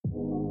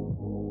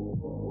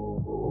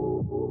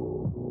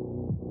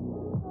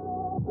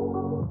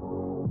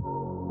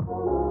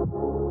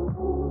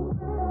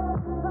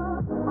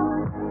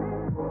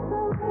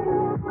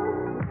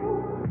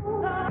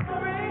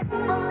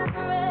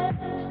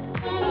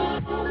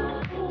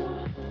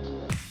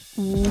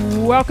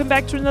Welcome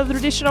back to another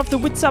edition of the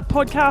Wits Up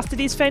podcast. It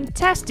is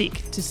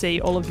fantastic to see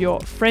all of your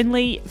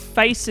friendly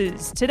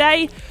faces.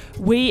 Today,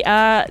 we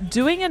are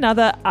doing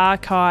another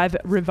archive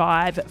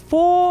revive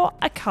for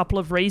a couple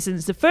of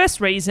reasons. The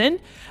first reason,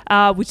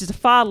 which is a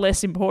far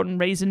less important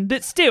reason,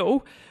 but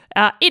still,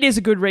 it is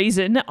a good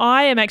reason.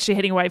 I am actually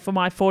heading away for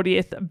my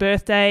 40th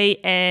birthday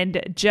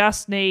and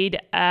just need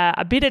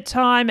a bit of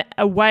time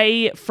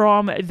away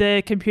from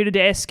the computer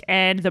desk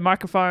and the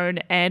microphone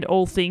and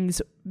all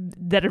things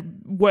that are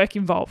work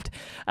involved.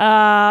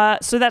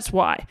 So that's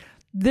why.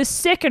 The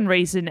second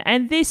reason,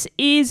 and this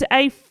is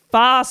a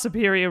far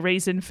superior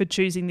reason for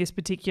choosing this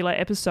particular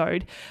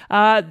episode,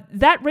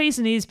 that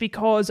reason is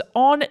because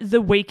on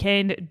the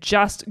weekend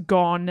just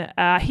gone,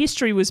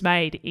 history was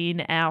made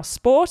in our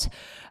sport,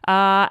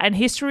 and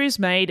history was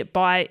made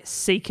by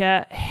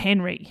Sika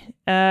Henry.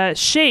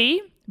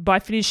 She, by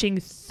finishing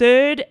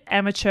third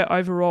amateur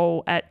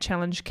overall at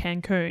Challenge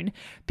Cancun,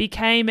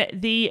 became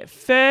the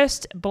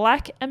first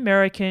Black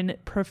American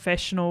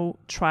professional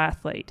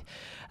triathlete.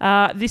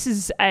 This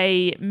is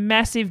a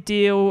massive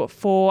deal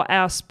for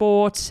our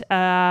sport.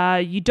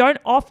 You don't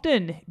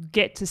often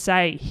get to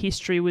say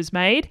history was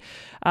made,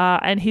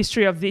 and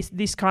history of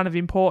this kind of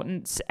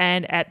importance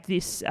and at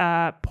this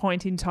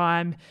point in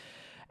time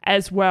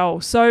as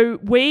well. So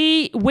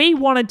we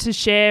wanted to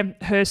share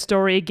her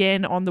story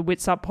again on the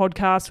Wits Up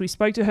podcast. We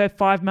spoke to her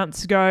 5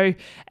 months ago,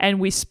 and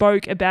we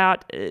spoke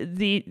about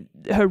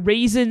her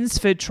reasons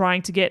for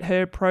trying to get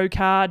her pro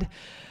card,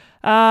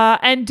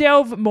 and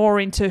delve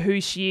more into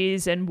who she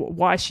is and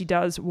why she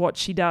does what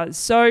she does.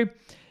 So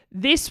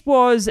this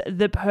was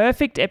the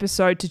perfect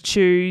episode to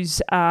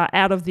choose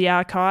out of the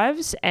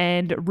archives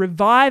and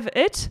revive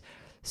it,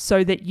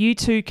 so that you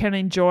too can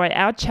enjoy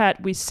our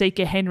chat with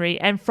Sika Henry.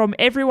 And from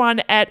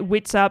everyone at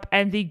Wits Up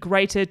and the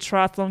greater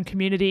triathlon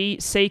community,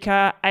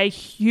 Sika, a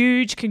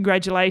huge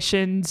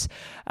congratulations.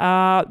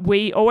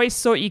 We always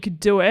thought you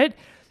could do it,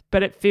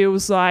 but it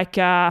feels like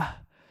I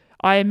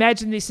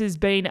imagine this has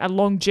been a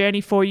long journey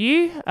for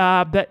you,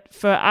 but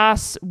for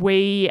us,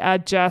 we are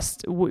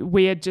just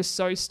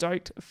so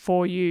stoked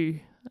for you.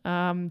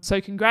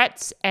 So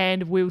congrats,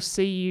 and we'll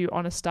see you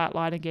on a start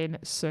line again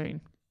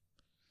soon.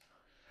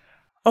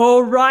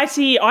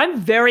 Alrighty, I'm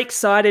very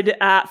excited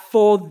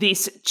for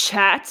this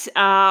chat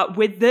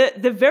with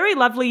the very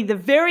lovely, the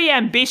very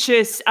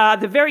ambitious,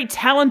 the very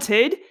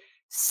talented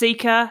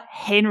Sika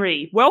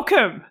Henry.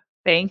 Welcome.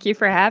 Thank you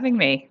for having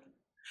me.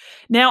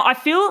 Now, I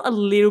feel a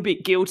little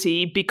bit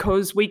guilty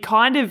because we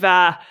kind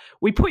of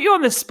we put you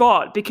on the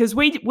spot because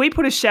we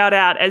put a shout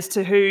out as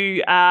to who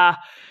our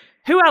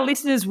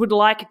listeners would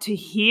like to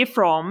hear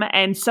from,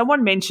 and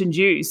someone mentioned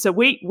you. So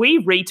we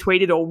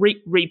retweeted or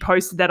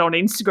reposted that on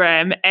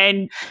Instagram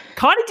and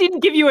kind of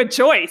didn't give you a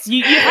choice.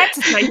 You had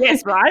to say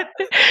yes, right?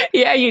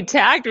 Yeah, you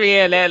tagged me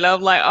in it, and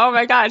I'm like, oh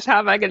my gosh, how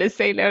am I going to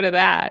say no to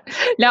that?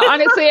 Now,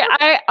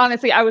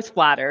 honestly, I was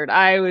flattered.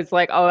 I was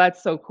like, oh,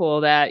 that's so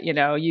cool that,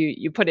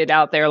 you put it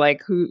out there,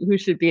 like who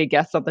should be a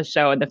guest on the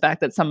show, and the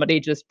fact that somebody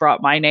just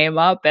brought my name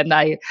up, and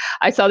I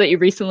saw that you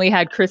recently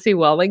had Chrissy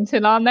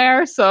Wellington on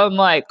there, so I'm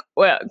like,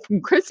 well,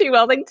 from Chrissy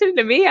Wellington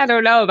to me, I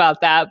don't know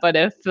about that, but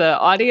if the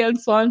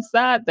audience wants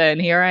that, then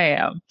here I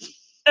am.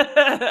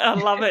 I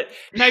love it.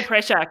 No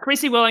pressure.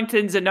 Chrissy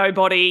Wellington's a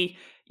nobody.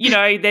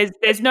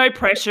 There's no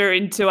pressure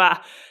into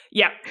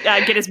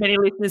get as many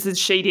listeners as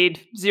she did.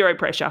 Zero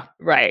pressure.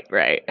 Right.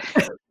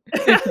 But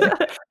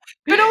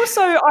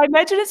also, I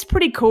imagine it's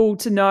pretty cool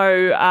to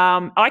know.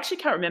 I actually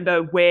can't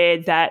remember where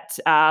that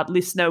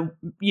listener,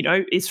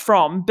 is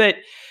from, but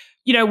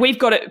we've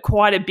got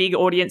quite a big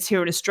audience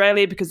here in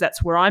Australia because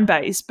that's where I'm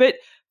based. But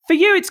for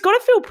you, it's got to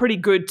feel pretty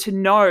good to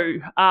know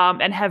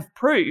and have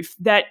proof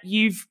that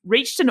you've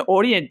reached an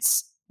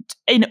audience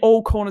in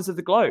all corners of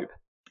the globe.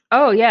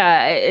 Oh,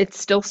 yeah. It's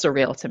still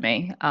surreal to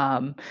me.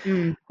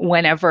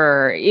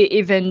 Whenever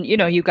even,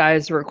 you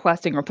guys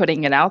requesting or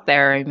putting it out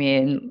there, I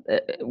mean,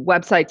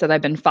 websites that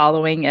I've been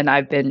following, and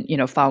I've been,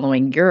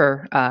 following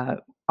your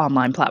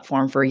online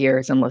platform for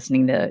years and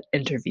listening to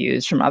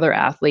interviews from other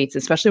athletes,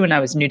 especially when I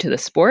was new to the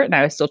sport and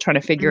I was still trying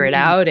to figure it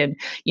out and,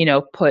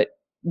 put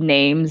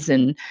names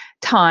and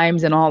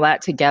times and all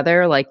that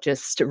together, like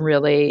just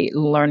really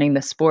learning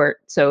the sport.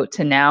 So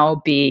to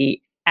now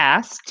be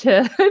asked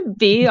to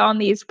be on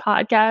these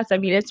podcasts, I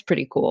mean, it's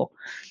pretty cool.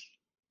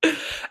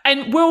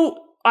 And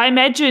well, I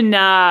imagine,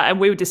 and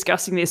we were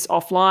discussing this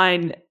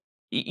offline,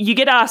 you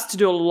get asked to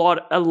do a lot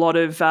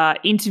of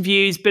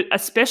interviews, but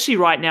especially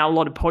right now, a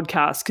lot of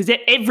podcasts, because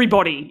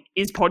everybody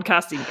is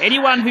podcasting.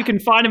 Anyone who can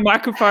find a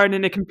microphone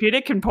and a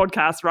computer can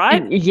podcast,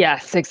 right?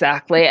 Yes,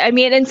 exactly. I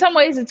mean, in some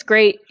ways it's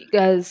great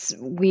because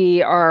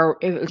we are,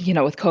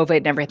 with COVID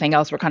and everything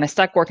else, we're kind of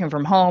stuck working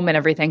from home and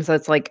everything. So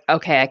it's like,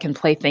 okay, I can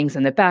play things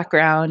in the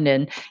background.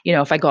 And,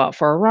 if I go out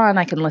for a run,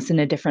 I can listen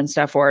to different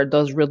stuff or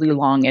those really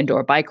long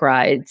indoor bike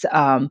rides.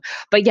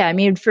 But yeah, I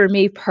mean, for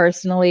me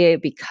personally,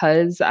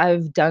 because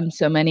I've done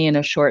so many in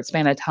a short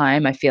span of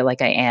time, I feel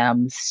like I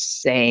am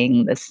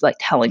saying this, like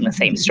telling the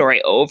same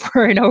story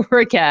over and over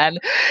again.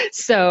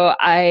 So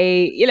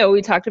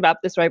we talked about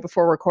this right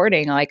before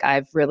recording. Like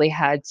I've really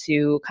had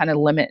to kind of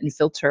limit and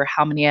filter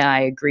how many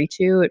I agree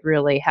to. It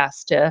really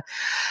has to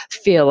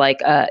feel like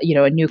a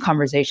new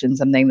conversation,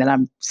 something that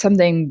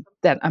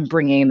I'm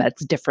bringing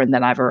that's different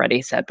than I've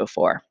already said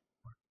before.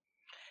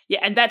 Yeah,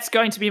 and that's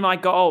going to be my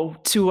goal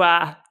to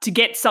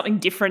get something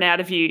different out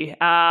of you.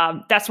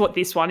 That's what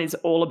this one is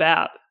all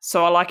about.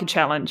 So I like a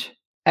challenge.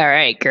 All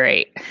right,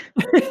 great.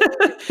 But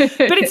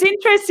it's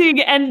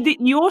interesting, and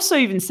you also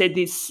even said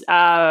this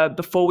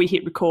before we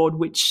hit record,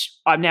 which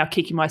I'm now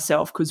kicking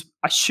myself because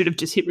I should have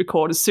just hit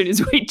record as soon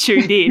as we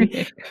tuned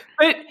in.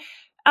 But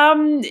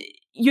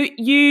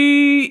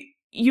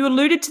you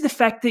alluded to the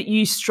fact that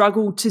you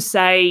struggle to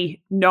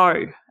say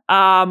no.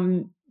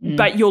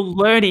 But you're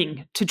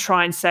learning to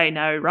try and say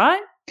no,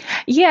 right?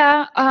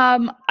 Yeah,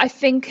 I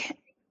think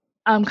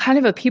I'm kind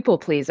of a people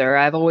pleaser.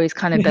 I've always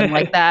kind of been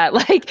like that,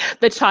 like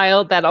the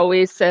child that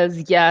always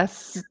says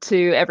yes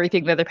to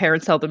everything that their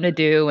parents tell them to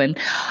do. And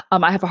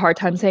I have a hard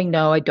time saying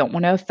no. I don't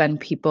want to offend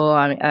people.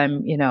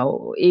 I'm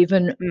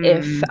even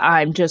if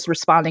I'm just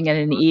responding in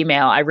an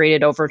email, I read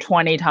it over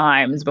 20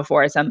 times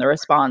before I send the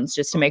response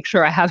just to make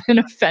sure I haven't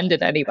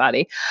offended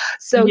anybody.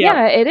 So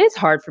yeah, it is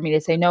hard for me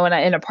to say no.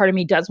 And a part of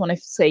me does want to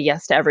say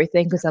yes to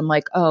everything because I'm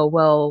like, oh,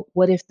 well,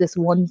 what if this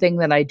one thing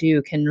that I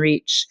do can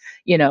reach,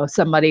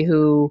 somebody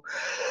who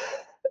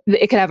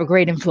it could have a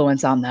great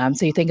influence on them.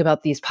 So you think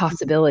about these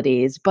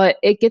possibilities, but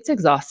it gets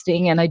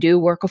exhausting. And I do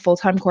work a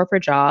full-time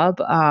corporate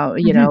job.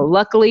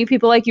 Luckily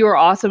people like you are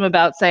awesome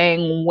about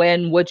saying,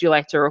 when would you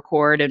like to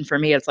record? And for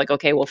me, it's like,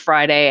 okay, well,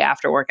 Friday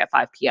after work at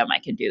 5 p.m. I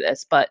can do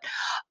this. But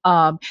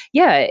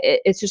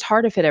it's just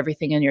hard to fit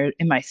everything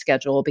in my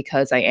schedule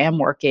because I am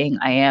working,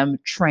 I am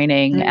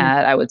training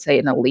at, I would say,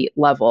 an elite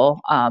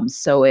level.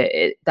 So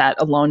that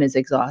alone is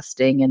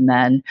exhausting. And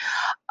then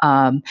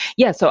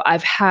so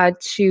I've had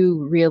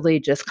to really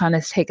just kind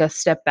of take a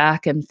step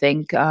back and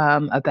think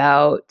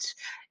about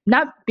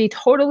not be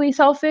totally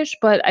selfish,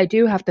 but I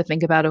do have to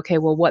think about, okay,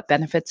 well, what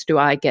benefits do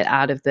I get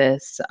out of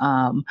this?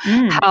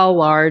 How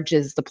large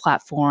is the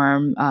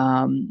platform?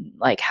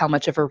 Like how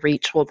much of a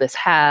reach will this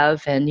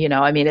have? And,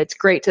 it's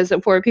great to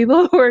support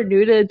people who are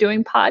new to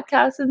doing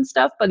podcasts and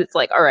stuff, but it's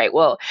like, all right,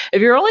 well,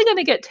 if you're only going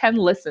to get 10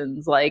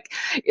 listens, like,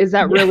 is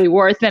that really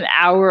worth an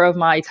hour of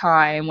my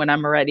time when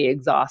I'm already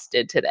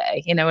exhausted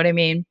today? You know what I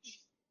mean?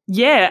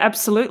 Yeah,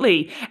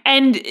 absolutely.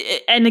 And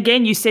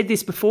again, you said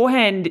this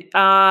beforehand,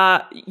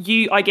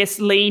 you, I guess,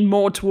 lean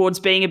more towards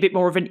being a bit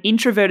more of an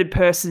introverted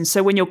person.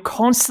 So when you're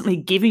constantly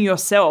giving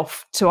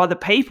yourself to other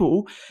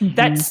people,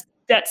 that's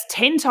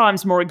 10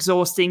 times more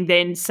exhausting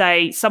than,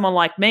 say, someone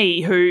like me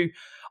who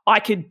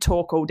I could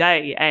talk all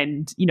day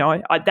and,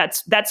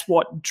 that's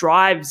what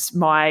drives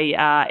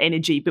my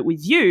energy. But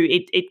with you,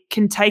 it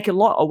can take a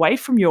lot away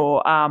from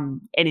your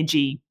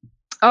energy.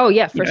 Oh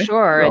yeah, for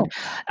sure. Well.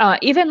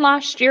 And even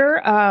last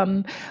year,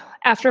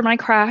 after my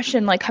crash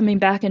and like coming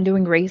back and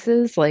doing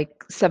races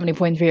like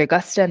 70.3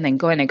 Augusta and then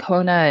going to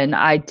Kona, and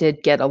I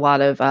did get a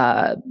lot of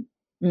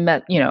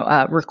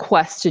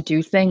requests to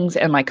do things,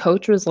 and my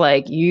coach was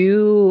like,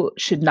 you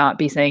should not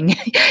be saying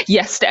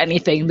yes to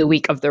anything the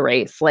week of the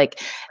race. Like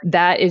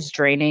that is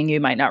draining. You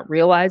might not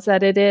realize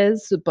that it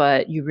is,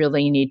 but you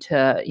really need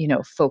to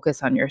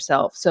focus on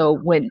yourself. So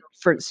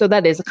so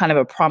that is kind of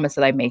a promise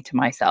that I make to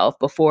myself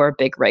before a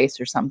big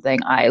race or something.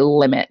 I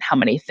limit how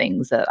many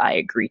things that I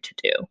agree to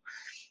do.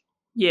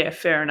 Yeah,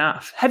 fair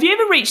enough. Have you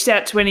ever reached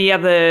out to any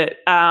other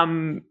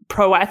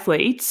pro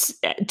athletes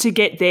to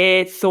get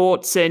their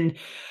thoughts and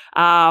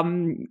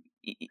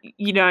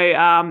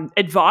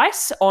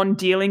advice on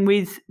dealing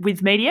with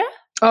media?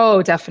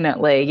 Oh,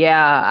 definitely.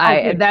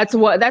 Yeah.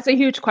 That's a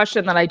huge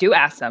question that I do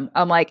ask them.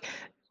 I'm like,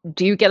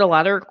 do you get a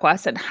lot of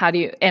requests, and how do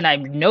you, and I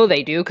know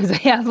they do because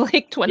they have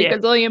like 20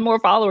 gazillion more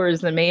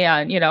followers than me.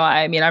 And,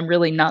 I'm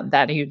really not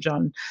that huge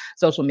on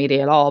social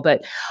media at all,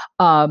 but,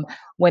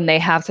 when they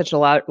have such a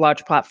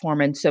large platform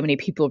and so many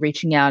people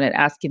reaching out and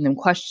asking them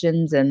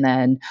questions, and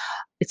then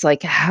it's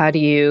like, how do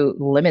you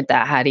limit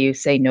that? How do you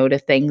say no to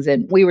things?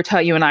 And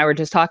you and I were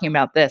just talking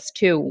about this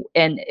too.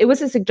 And it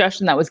was a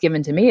suggestion that was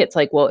given to me. It's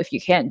like, well, if you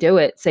can't do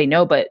it, say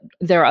no, but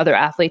there are other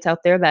athletes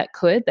out there that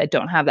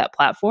don't have that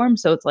platform.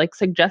 So it's like,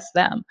 suggest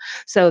them.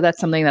 So that's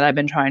something that I've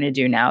been trying to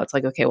do now. It's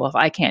like, okay, well, if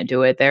I can't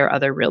do it, there are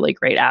other really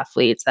great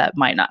athletes that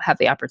might not have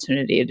the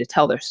opportunity to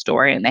tell their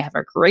story, and they have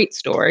a great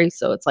story.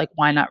 So it's like,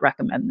 why not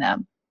recommend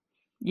them?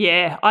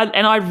 Yeah.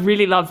 I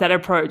really love that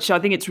approach. I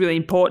think it's really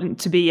important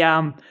to be,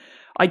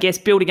 I guess,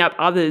 building up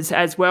others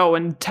as well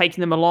and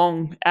taking them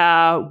along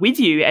with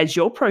you as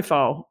your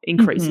profile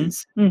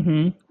increases.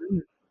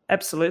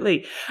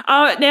 Absolutely.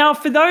 Now,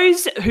 for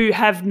those who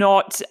have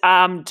not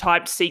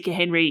typed Seeker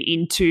Henry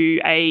into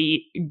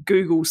a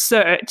Google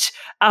search,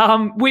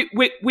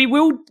 we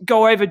will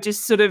go over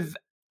just sort of,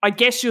 I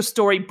guess, your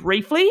story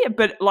briefly.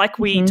 But like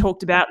we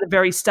talked about at the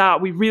very start,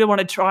 we really want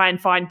to try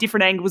and find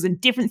different angles and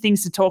different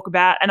things to talk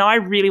about. And I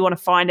really want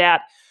to find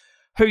out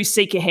who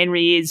Seeker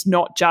Henry is,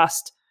 not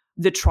just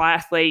the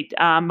triathlete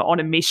on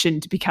a mission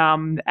to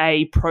become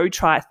a pro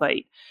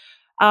triathlete.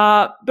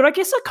 But I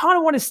guess I kind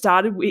of wanted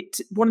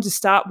to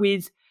start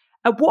with,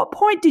 at what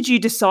point did you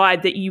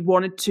decide that you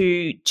wanted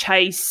to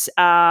chase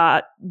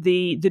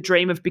the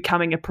dream of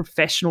becoming a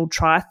professional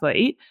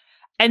triathlete?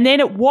 And then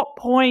at what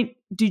point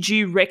did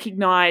you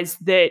recognize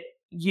that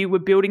you were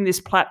building this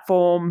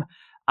platform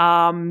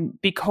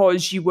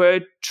because you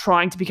were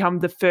trying to become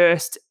the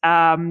first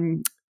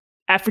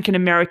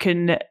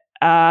African-American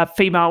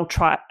female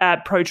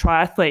pro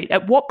triathlete?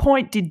 At what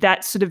point did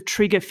that sort of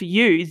trigger for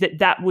you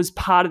that was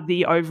part of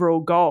the overall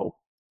goal?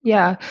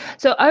 Yeah.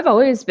 So I've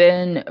always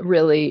been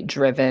really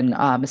driven,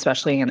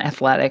 especially in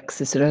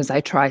athletics. As soon as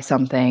I try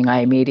something,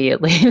 I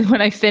immediately,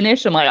 when I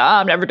finish, I'm like, oh,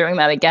 I'm never doing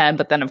that again.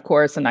 But then, of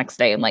course, the next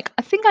day, I'm like,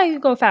 I think I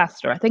could go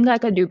faster. I think I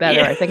could do better.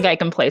 Yeah. I think I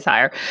can place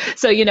higher.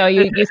 So, you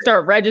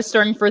start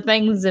registering for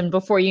things. And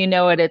before you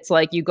know it, it's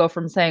like you go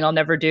from saying, I'll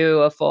never do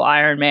a full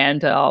Ironman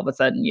to all of a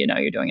sudden,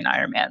 you're doing an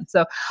Ironman.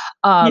 So,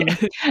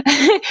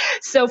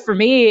 so for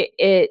me,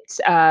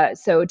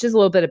 so just a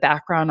little bit of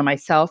background on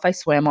myself. I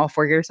swam all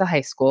 4 years of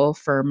high school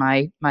for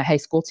my high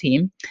school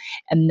team.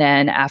 And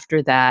then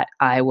after that,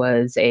 I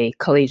was a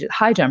collegiate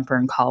high jumper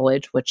in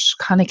college, which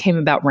kind of came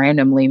about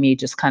randomly, me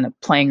just kind of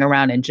playing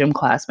around in gym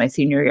class my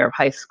senior year of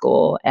high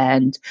school.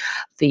 And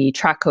the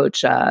track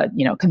coach,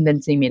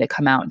 convincing me to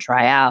come out and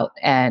try out,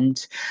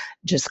 and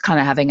just kind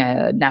of having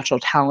a natural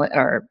talent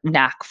or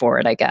knack for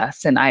it, I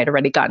guess. And I had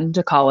already gotten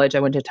to college. I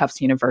went to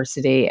Tufts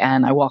University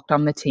and I walked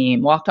onto the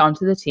team,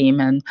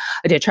 and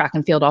I did track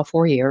and field all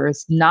 4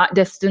 years, not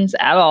distance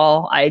at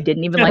all. I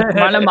didn't even like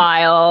run a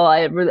mile.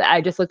 I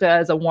just looked at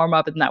it as a warm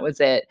up and that was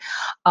it.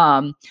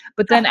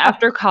 But then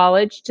after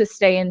college, to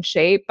stay in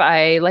shape,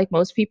 I, like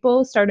most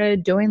people,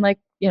 started doing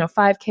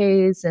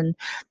 5Ks and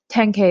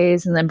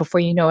 10Ks. And then before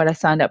you know it, I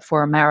signed up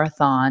for a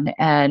marathon,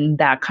 and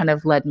that kind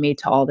of led me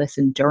to all this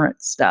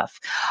endurance stuff.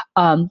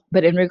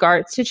 But in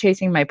regards to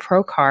chasing my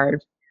pro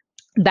card,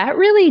 that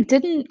really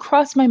didn't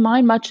cross my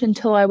mind much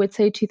until I would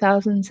say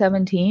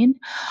 2017,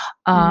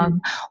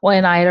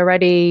 when I had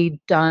already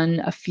done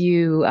a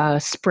few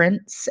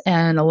sprints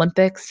and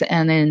Olympics.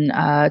 And in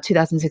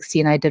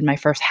 2016, I did my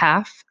first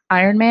half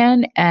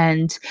Ironman,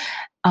 and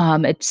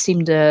it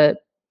seemed to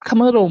come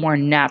a little more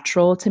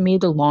natural to me,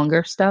 the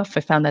longer stuff.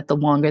 I found that the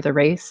longer the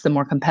race, the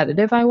more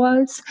competitive I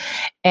was.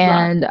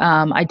 And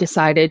I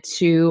decided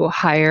to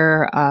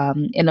hire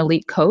an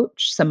elite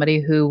coach,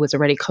 somebody who was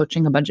already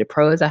coaching a bunch of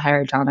pros. I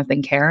hired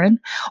Jonathan Karen,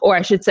 or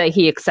I should say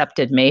he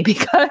accepted me,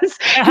 because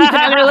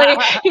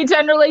he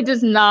generally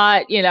does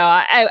not,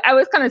 I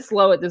was kind of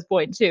slow at this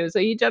point too. So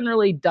he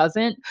generally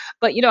doesn't.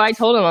 But, I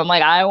told him, I'm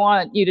like, I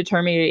want you to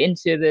turn me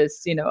into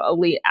this,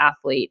 elite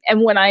athlete.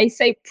 And when I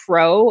say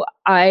pro,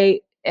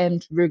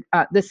 and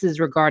this is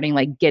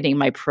regarding getting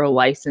my pro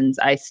license.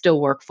 I still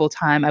work full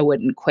time. I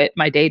wouldn't quit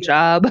my day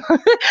job.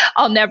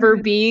 I'll never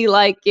be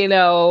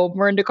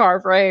Miranda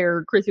Carfrae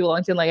or Chrissy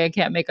Wellington. I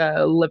can't make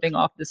a living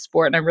off this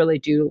sport. And I really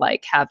do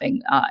like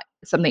having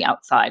something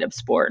outside of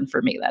sport. And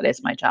for me, that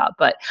is my job.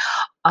 But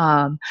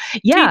do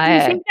you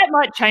think that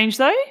might change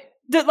though?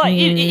 That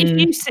if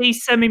you see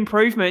some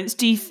improvements,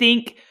 do you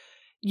think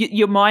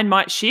your mind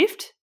might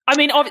shift? I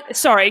mean,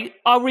 sorry,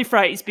 I'll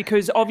rephrase,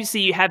 because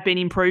obviously you have been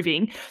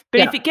improving.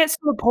 But if it gets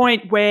to a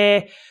point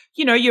where,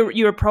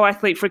 you're a pro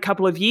athlete for a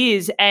couple of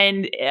years,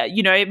 and,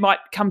 it might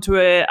come to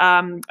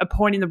a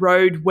point in the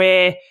road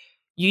where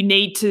you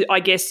need to, I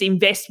guess,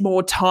 invest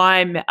more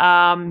time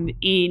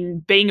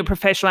in being a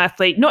professional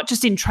athlete, not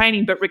just in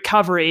training, but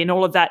recovery and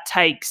all of that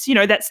takes.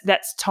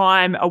 That's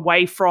time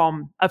away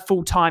from a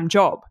full-time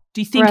job. Do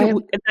you think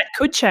that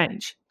could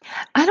change?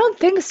 I don't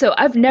think so.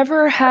 I've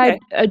never had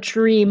a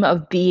dream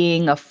of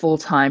being a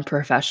full-time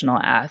professional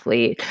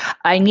athlete.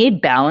 I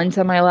need balance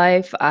in my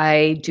life.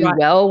 I do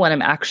well when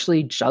I'm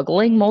actually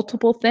juggling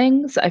multiple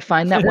things. I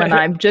find that when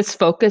I'm just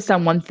focused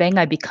on one thing,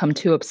 I become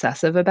too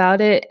obsessive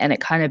about it, and it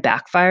kind of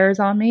backfires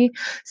on me.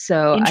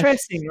 So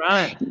interesting,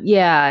 right?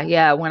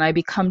 Yeah. When I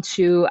become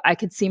I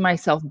could see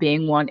myself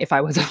being one. If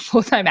I was a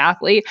full-time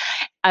athlete,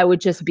 I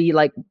would just be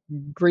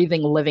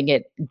breathing, living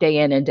it day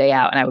in and day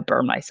out, and I would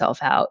burn myself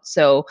out.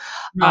 So,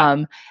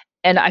 and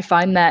I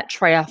find that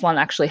triathlon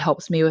actually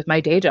helps me with my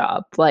day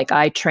job.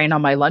 I train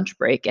on my lunch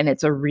break, and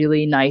it's a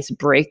really nice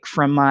break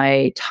from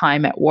my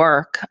time at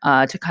work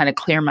to kind of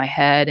clear my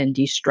head and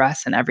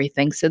de-stress and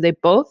everything. So they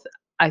both,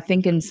 I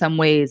think, in some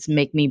ways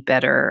make me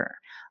better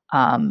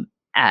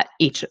at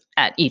each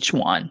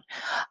one.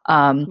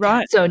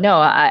 So no,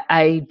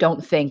 I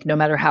don't think, no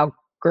matter how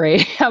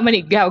great,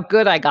 how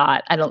good I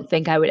got, I don't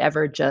think I would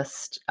ever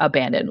just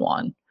abandon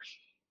one.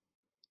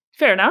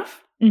 fair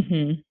enough.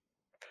 Mm-hmm.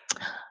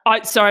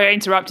 Sorry, I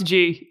interrupted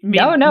you.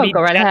 No,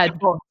 go right ahead.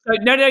 So,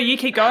 no, you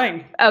keep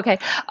going. Okay.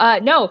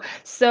 No.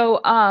 So,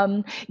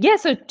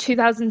 so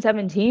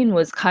 2017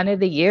 was kind of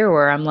the year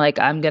where I'm like,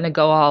 I'm gonna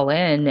go all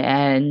in,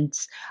 and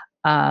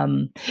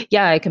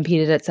I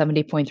competed at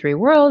 70.3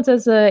 Worlds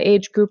as a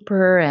age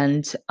grouper,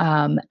 and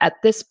at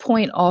this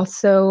point,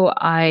 also,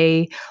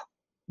 I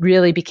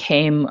really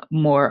became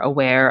more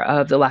aware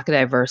of the lack of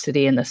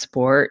diversity in the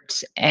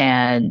sport.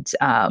 And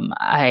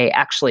I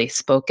actually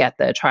spoke at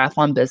the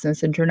Triathlon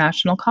Business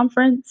International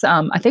Conference.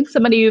 I think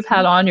somebody you've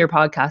had on your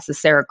podcast is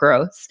Sarah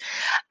Gross,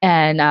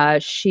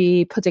 and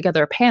she put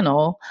together a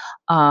panel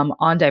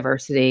on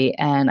diversity,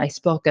 and I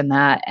spoke in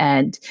that.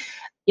 And,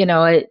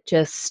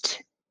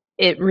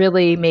 it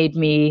really made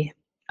me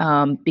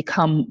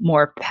become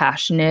more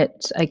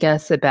passionate, I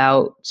guess,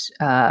 about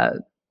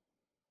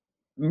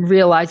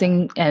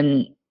realizing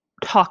and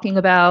talking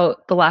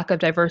about the lack of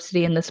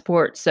diversity in the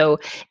sport. So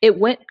it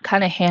went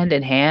kind of hand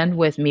in hand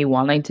with me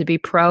wanting to be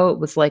pro. It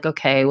was like,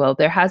 okay, well,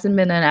 there hasn't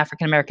been an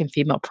African American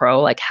female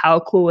pro. Like, how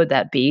cool would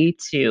that be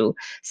to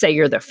say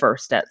you're the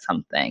first at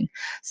something?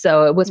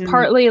 So it was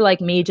partly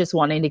like me just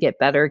wanting to get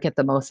better, get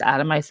the most out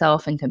of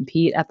myself, and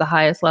compete at the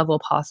highest level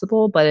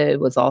possible. But it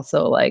was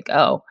also like,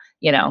 the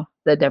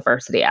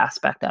diversity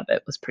aspect of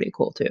it was pretty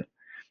cool too.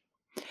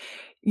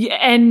 Yeah,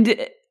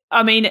 and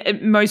I mean,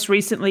 most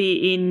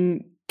recently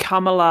in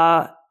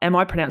Kamala, am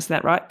I pronouncing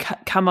that right?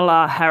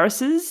 Kamala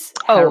Harris's?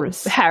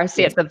 Harris,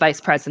 yes, the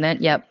vice president.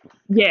 Yep.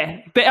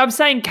 Yeah, but I'm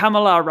saying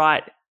Kamala,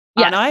 right?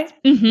 Aren't I?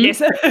 Mm-hmm.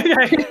 Yes.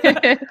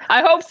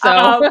 I hope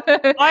so.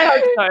 I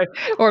hope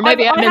so. Or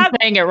maybe I've been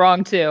saying it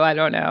wrong too. I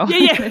don't know.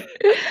 Yeah.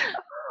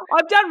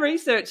 I've done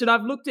research and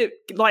I've looked at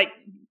like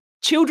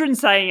children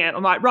saying it.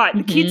 I'm like, right,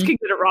 the kids can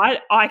get it right.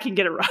 I can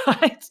get it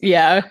right.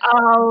 Yeah.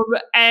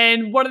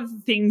 And one of the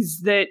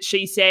things that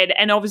she said,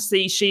 and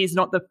obviously she's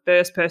not the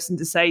first person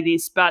to say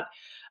this, but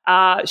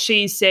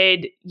she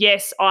said,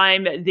 yes,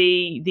 I'm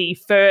the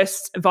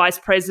first vice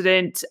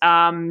president,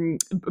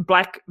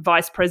 black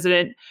vice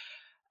president,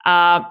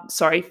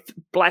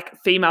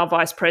 black female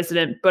vice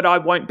president, but I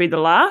won't be the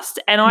last.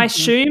 And I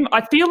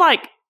feel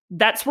like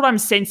that's what I'm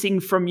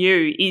sensing from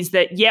you is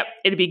that, yep,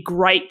 it'd be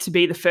great to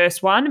be the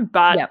first one,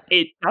 but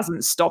it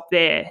doesn't stop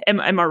there. Am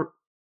I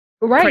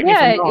right?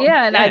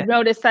 Yeah. And I've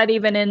noticed that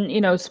even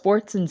in,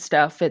 sports and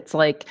stuff, it's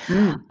like,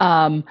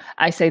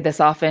 I say this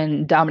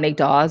often, Dominique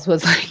Dawes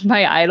was like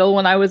my idol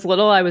when I was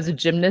little. I was a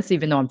gymnast,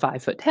 even though I'm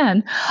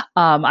 5'10".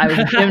 I was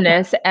a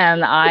gymnast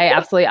and I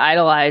absolutely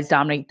idolized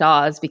Dominique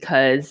Dawes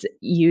because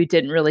you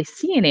didn't really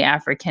see any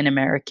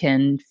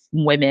African-American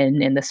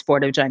women in the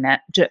sport of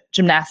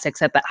gymnastics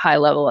at that high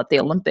level at the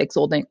Olympics,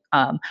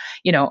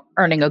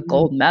 earning a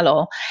gold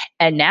medal.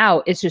 And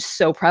now it's just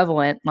so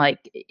prevalent, like,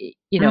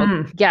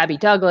 Gabby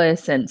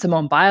Douglas and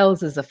Simone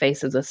Biles is the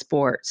face of the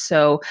sport.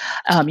 So,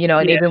 and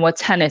even with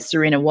tennis,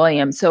 Serena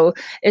Williams. So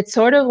it's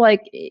sort of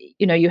like,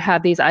 you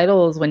have these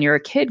idols when you're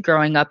a kid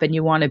growing up and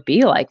you want to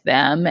be like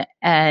them.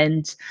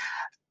 And,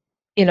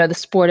 the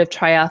sport of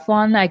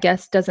triathlon, I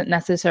guess, doesn't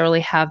necessarily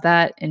have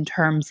that in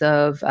terms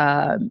of,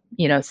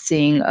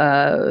 seeing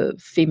a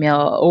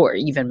female or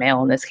even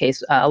male in this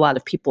case, a lot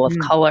of people of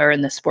color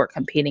in the sport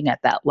competing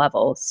at that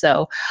level.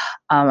 So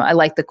I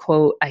like the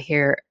quote I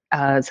hear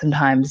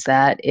sometimes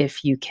that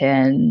if you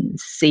can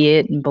see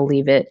it and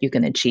believe it, you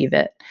can achieve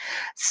it.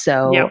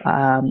 So,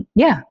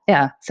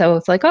 So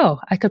it's like, oh,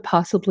 I could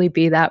possibly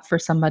be that for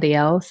somebody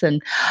else.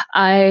 And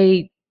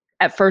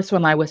at first,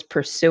 when I was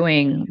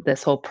pursuing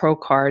this whole pro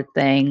card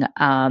thing,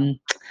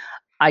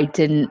 I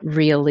didn't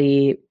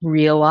really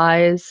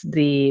realize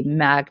the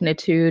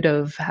magnitude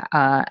of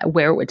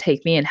where it would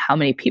take me and how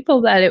many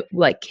people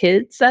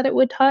kids that it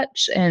would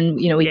touch. And,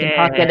 we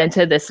can get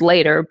into this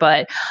later,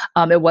 but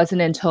it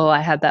wasn't until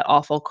I had that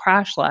awful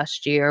crash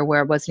last year where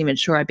I wasn't even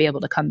sure I'd be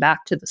able to come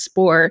back to the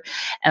sport.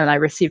 And I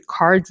received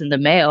cards in the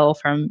mail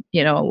from,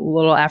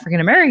 little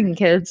African-American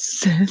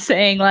kids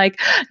saying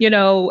like,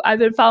 I've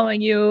been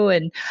following you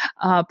and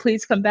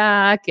please come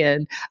back.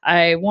 And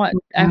I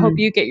hope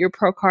you get your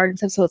pro card and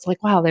stuff. So it's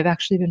like, wow, they've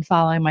actually been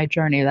following my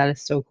journey. That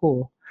is so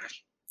cool.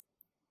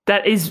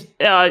 That is,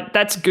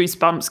 that's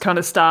goosebumps kind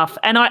of stuff.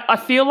 And I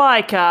feel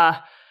like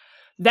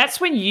that's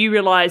when you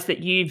realize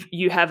that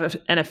you have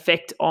an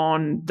effect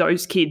on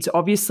those kids,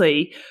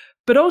 obviously.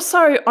 But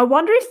also, I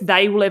wonder if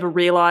they will ever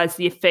realize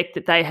the effect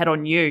that they had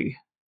on you.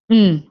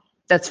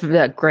 That's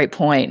a great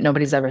point.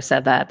 Nobody's ever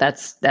said that.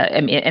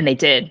 And they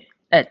did.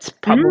 It's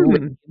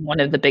probably one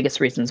of the biggest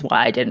reasons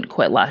why I didn't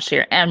quit last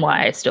year and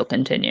why I still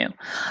continue.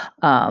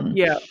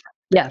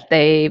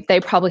 They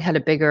probably had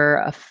a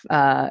bigger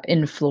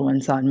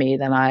influence on me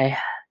than I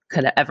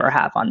could ever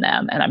have on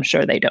them, and I'm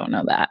sure they don't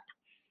know that.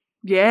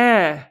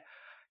 Yeah.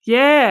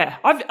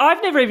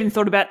 I've never even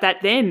thought about that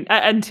then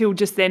until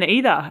just then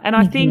either, and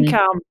I think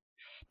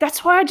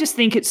that's why I just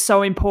think it's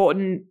so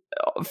important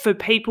for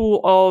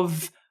people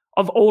of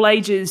all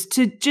ages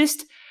to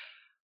just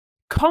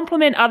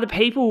compliment other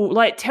people,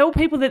 like tell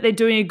people that they're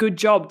doing a good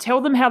job, tell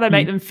them how they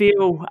make them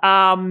feel,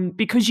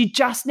 because you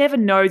just never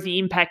know the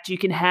impact you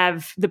can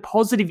have, the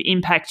positive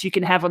impact you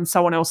can have on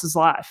someone else's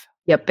life.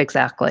 Yep,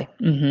 exactly.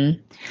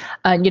 And,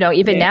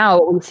 even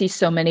now we see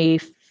so many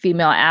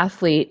female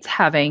athletes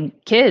having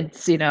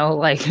kids,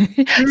 like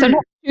sometimes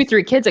 2,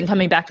 3 kids and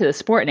coming back to the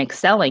sport and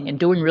excelling and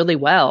doing really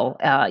well,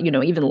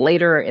 even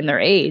later in their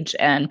age.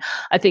 And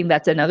I think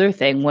that's another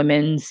thing,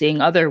 women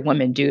seeing other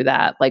women do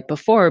that. Like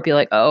before, it'd be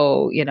like,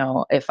 oh,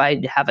 if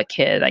I have a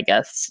kid, I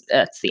guess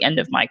that's the end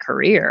of my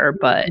career.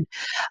 But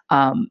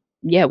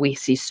yeah, we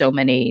see so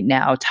many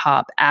now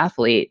top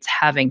athletes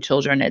having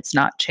children. It's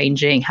not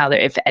changing how they're,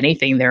 if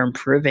anything, they're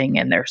improving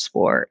in their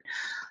sport.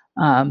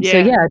 So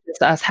yeah,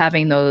 just us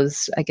having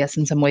those, I guess,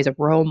 in some ways a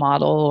role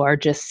model, or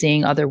just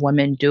seeing other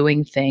women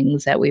doing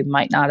things that we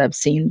might not have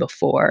seen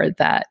before,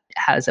 that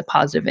has a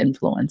positive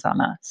influence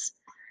on us.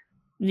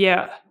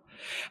 Yeah.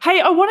 Hey,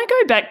 I want to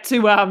go back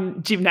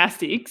to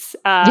gymnastics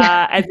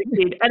as a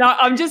kid. And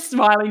I'm just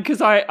smiling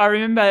because I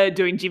remember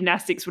doing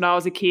gymnastics when I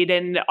was a kid,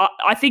 and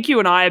I think you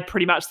and I are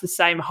pretty much the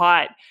same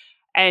height.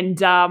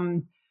 And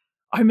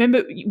I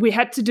remember we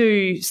had to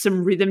do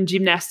some rhythm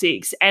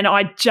gymnastics, and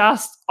I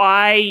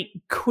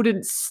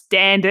couldn't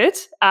stand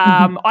it.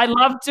 I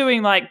loved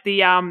doing like the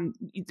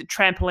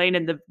trampoline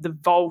and the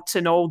vault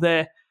and all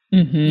the,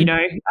 I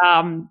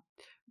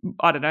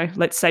don't know,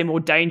 let's say more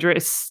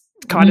dangerous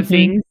kind of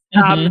things.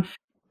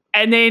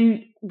 And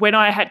then when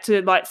I had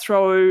to like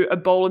throw a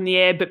ball in the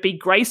air but be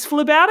graceful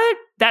about it,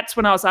 that's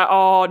when I was like,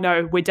 oh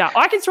no, we're done.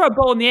 I can throw a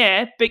ball in the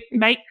air, but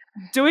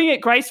doing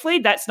it gracefully,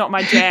 that's not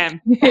my jam.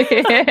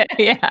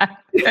 Yeah.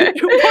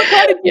 What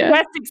kind of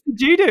gymnastics did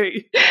you do?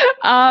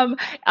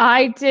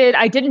 I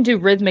didn't do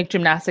rhythmic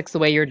gymnastics the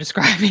way you're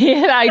describing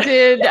it. I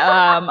did,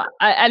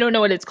 I don't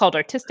know what it's called,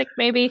 artistic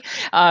maybe,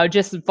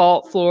 just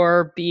vault,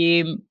 floor,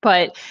 beam,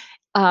 but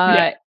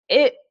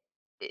it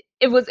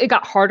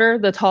got harder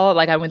the taller,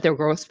 like I went through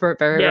growth spurt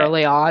very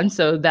early on.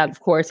 So that, of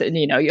course, and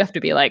you have to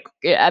be like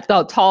at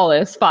the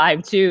tallest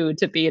 5'2"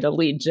 to be an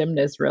elite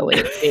gymnast, really,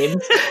 it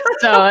seems.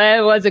 So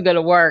it wasn't going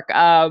to work.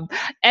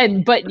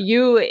 But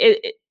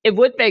it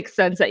would make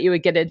sense that you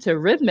would get into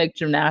rhythmic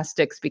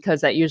gymnastics,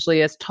 because that usually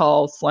is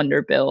tall,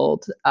 slender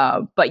build.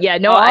 But yeah,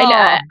 no,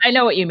 I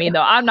know what you mean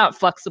though. I'm not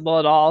flexible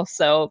at all.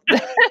 So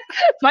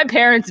my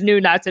parents knew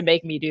not to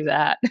make me do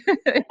that.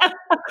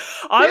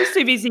 I was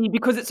too busy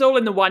because it's all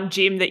in the one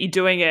gym that you're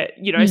doing it,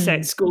 say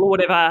at school or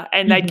whatever,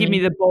 and they'd give me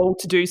the ball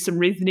to do some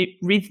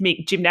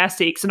rhythmic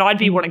gymnastics, and I'd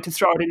be wanting to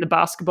throw it in the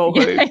basketball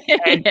hoop.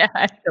 And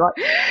like,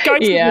 go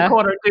to the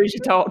corner and do as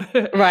you're told.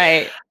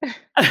 Right.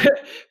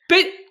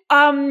 But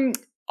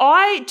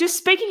I just,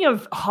 speaking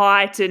of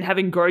height and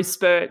having growth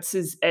spurts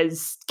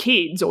as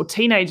kids or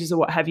teenagers or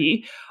what have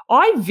you,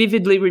 I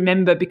vividly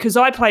remember, because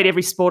I played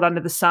every sport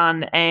under the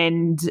sun,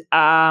 and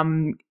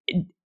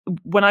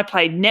when I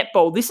played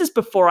netball, this is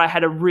before I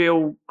had a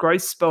real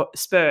growth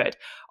spurt.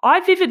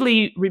 I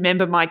vividly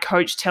remember my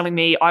coach telling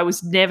me I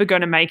was never going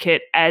to make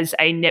it as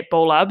a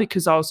netballer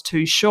because I was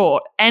too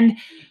short. And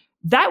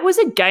that was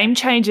a game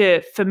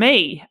changer for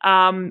me.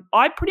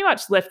 I pretty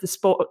much left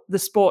the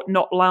sport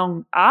not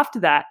long after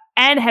that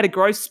and had a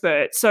growth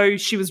spurt. So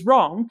she was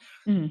wrong.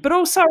 But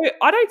also,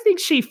 I don't think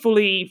she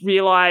fully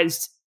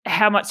realized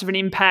how much of an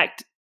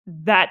impact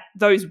that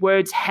those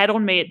words had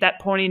on me at that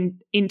point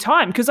in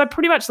time, because I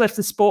pretty much left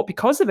the sport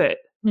because of it.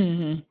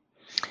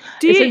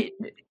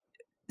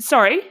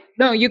 Sorry?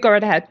 No, you go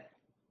right ahead.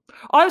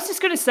 I was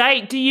just going to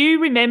say, do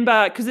you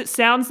remember, because it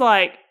sounds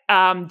like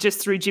just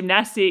through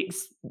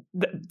gymnastics,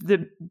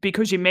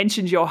 because you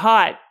mentioned your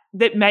height,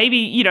 that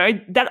maybe,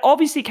 that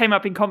obviously came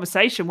up in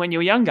conversation when you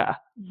were younger.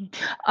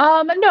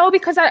 No,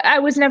 because I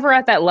was never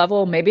at that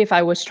level. Maybe if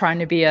I was trying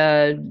to be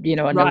an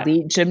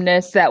elite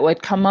gymnast, that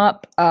would come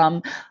up.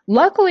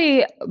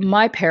 Luckily,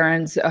 my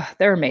parents,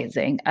 they're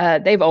amazing.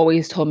 They've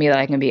always told me that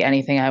I can be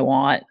anything I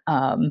want.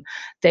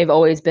 They've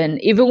always been,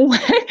 even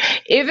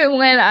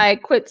when I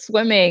quit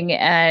swimming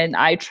and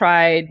I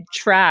tried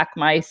track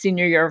my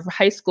senior year of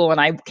high school,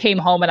 and I came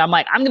home and I'm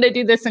like, I'm going to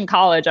do this in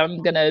college.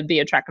 I'm going to be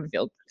a track and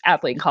field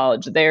athlete in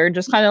college. They're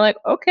just kind of like,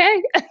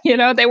 okay.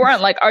 They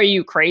weren't like, are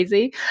you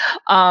crazy?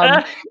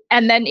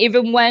 And then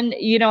even when,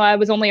 I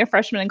was only a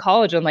freshman in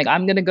college, I'm like,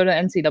 I'm going to go to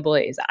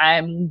NCAAs.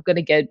 I'm going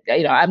to get,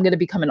 I'm going to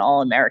become an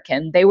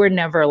All-American. They were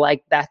never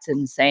like, that's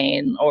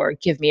insane, or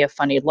give me a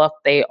funny look.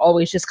 They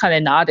always just kind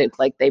of nodded,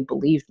 like they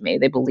believed me.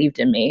 They believed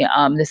in me.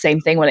 The same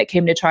thing when it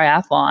came to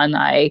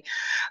triathlon.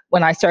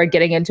 When I started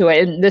getting into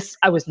it, and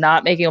I was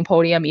not making a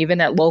podium even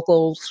at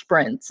local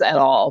sprints at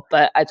all,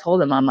 but I told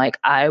them, I'm like,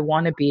 I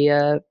want to be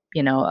I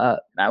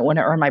want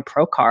to earn my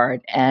pro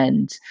card.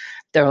 And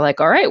they're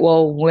like, all right,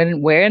 well, when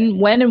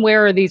and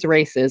where are these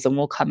races? And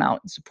we'll come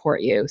out and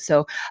support you.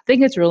 So I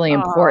think it's really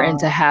important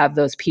to have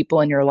those people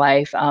in your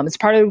life.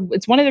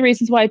 It's one of the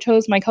reasons why I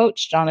chose my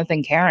coach,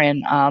 Jonathan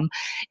Karen.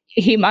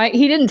 He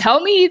didn't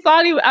tell me he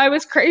thought I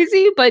was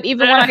crazy, but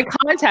even when I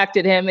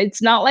contacted him, it's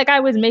not like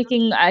I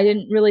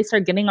didn't really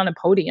start getting on a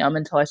podium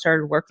until I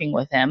started working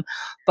with him.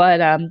 But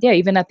yeah,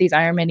 even at these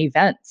Ironman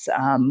events,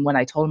 when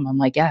I told him, I'm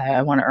like, yeah,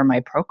 I want to earn my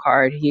pro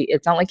card.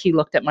 It's not like he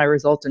looked at my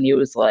results and he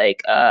was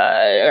like,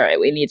 all right,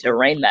 we need to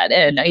rein that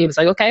in. He was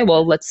like, okay,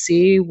 well, let's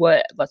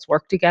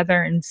work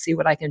together and see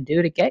what I can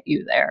do to get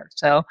you there.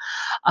 So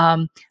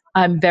I'm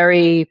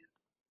very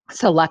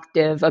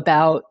selective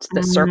about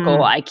the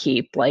circle I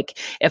keep. Like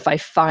if I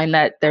find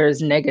that there's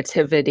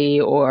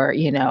negativity or,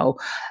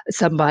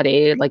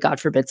 somebody, like God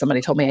forbid,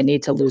 somebody told me I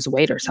need to lose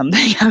weight or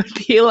something, I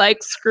would be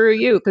like, screw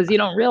you. Because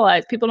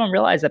people don't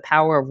realize the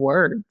power of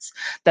words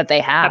that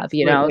they have,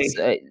 Absolutely.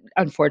 So,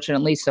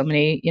 unfortunately, so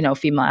many,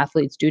 female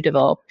athletes do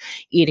develop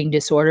eating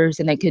disorders,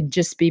 and it could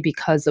just be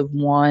because of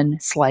one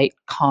slight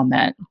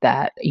comment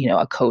that,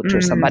 a coach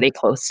or somebody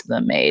close to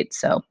them made.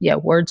 So yeah,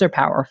 words are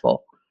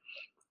powerful.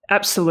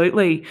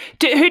 Absolutely.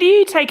 Who do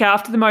you take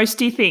after the most,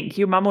 do you think?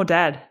 Your mum or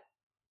dad?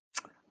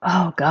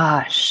 Oh,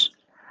 gosh.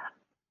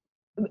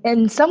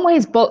 In some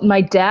ways, both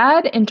my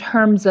dad, in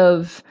terms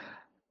of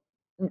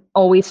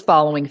always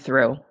following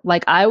through.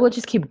 Like I will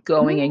just keep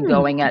going and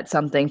going at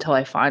something till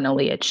I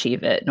finally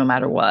achieve it, no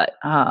matter what.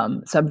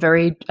 So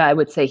I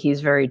would say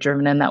he's very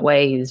driven in that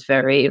way. He's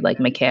very like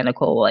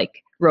mechanical,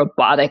 like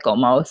robotic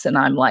almost. And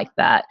I'm like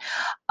that.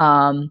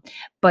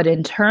 But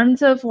in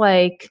terms of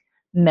like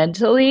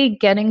mentally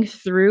getting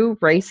through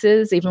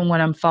races, even when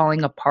I'm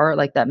falling apart,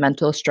 like that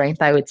mental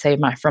strength, I would say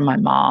from my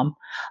mom.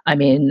 I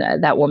mean,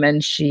 that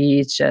woman,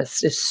 she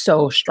just is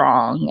so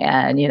strong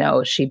and,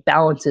 she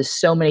balances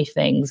so many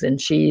things and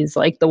she's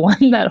like the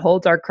one that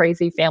holds our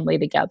crazy family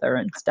together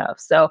and stuff.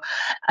 So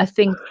I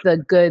think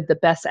the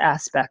best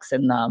aspects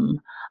in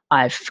them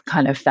I've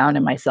kind of found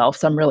in myself.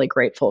 So I'm really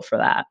grateful for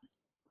that.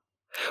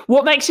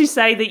 What makes you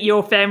say that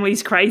your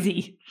family's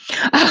crazy?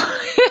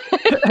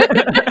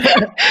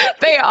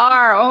 They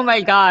are. Oh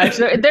my gosh.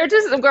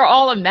 We're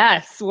all a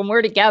mess when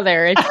we're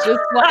together.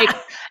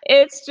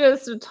 It's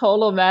just a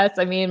total mess.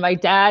 I mean, my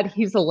dad,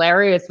 he's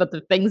hilarious, but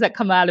the things that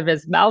come out of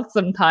his mouth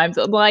sometimes,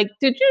 I'm like,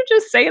 did you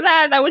just say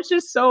that? That was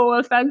just so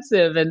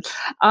offensive. And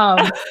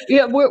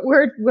yeah,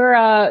 we're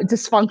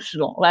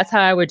dysfunctional. That's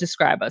how I would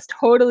describe us.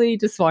 Totally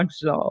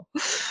dysfunctional.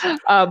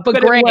 But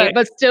great.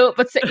 But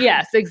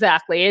yes,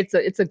 exactly.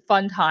 It's a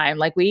fun time.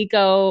 Like we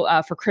go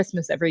for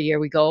Christmas every year,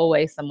 we go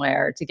away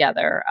somewhere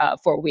together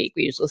for a week.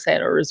 We usually stay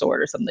at a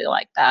resort or something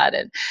like that.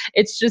 And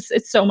it's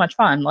so much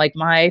fun. Like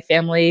my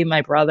family,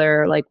 my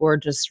brother, like we're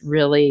just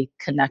really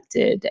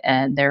connected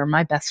and they're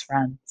my best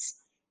friends.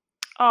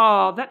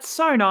 Oh, that's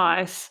so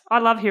nice. I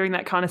love hearing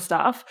that kind of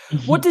stuff.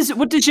 What does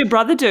your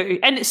brother do?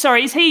 And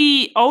sorry, is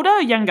he older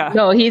or younger?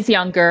 No, he's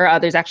younger.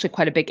 There's actually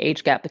quite a big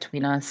age gap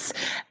between us.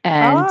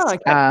 And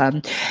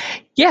okay.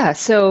 yeah,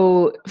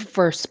 so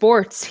for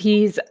sports,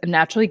 he's a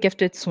naturally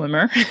gifted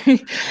swimmer,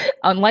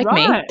 unlike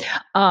me.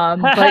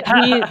 But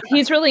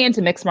he's really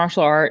into mixed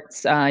martial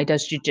arts. He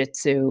does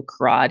jujitsu,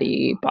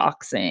 karate,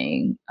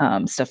 boxing,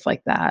 stuff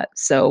like that.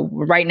 So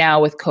right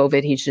now with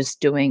COVID, he's just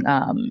doing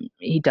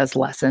he does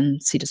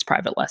lessons. He does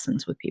private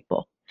lessons with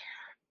people.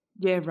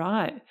 Yeah,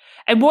 right.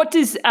 And what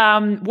does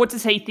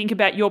he think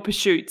about your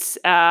pursuits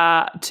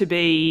to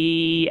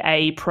be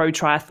a pro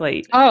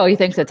triathlete? Oh, he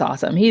thinks it's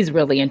awesome. He's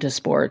really into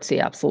sports. He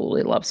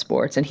absolutely loves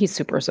sports, and he's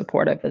super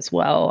supportive as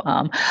well.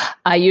 I'll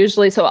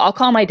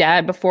call my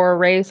dad before a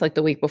race, like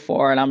the week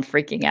before, and I'm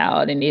freaking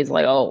out, and he's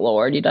like, "Oh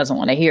Lord," he doesn't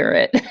want to hear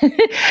it.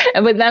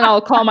 But then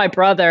I'll call my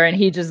brother, and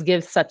he just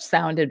gives such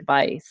sound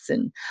advice,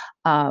 and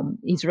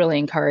he's really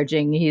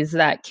encouraging. He's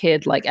that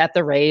kid, like at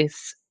the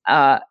race.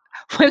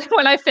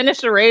 When I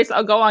finish a race,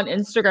 I'll go on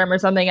Instagram or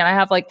something and I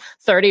have like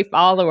 30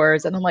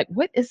 followers and I'm like,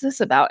 what is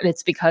this about? And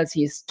it's because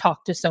he's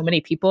talked to so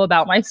many people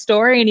about my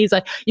story and he's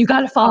like, you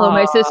got to follow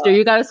my sister.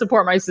 You got to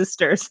support my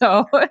sister.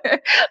 So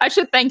I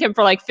should thank him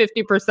for like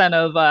 50%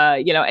 of,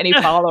 any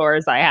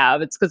followers I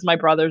have. It's because my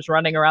brother's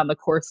running around the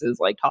courses,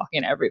 like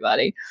talking to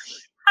everybody.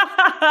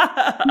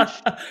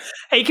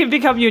 He can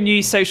become your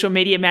new social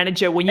media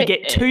manager when you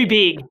get too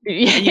big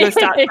and you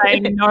start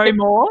saying no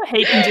more.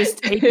 He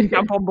can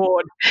jump on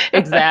board.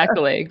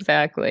 Exactly.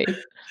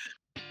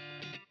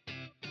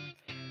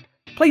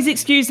 Please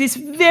excuse this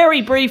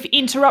very brief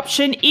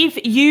interruption.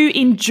 If you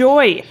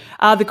enjoy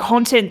the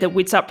content that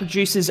Wits Up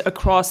produces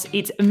across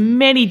its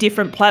many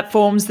different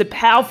platforms, the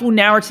powerful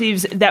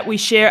narratives that we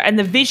share, and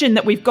the vision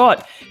that we've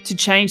got to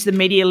change the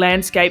media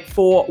landscape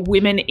for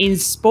women in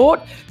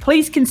sport,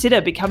 please consider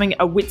becoming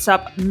a Wits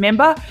Up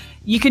member.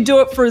 You can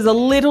do it for as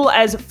little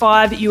as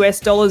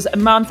 $5 a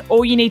month.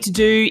 All you need to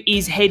do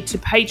is head to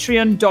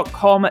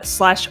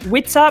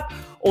patreon.com/witsup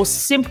or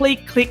simply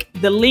click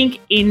the link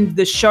in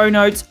the show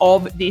notes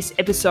of this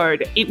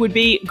episode. It would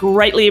be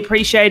greatly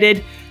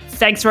appreciated.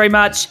 Thanks very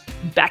much.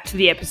 Back to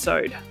the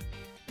episode.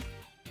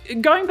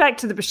 Going back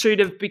to the pursuit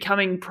of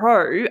becoming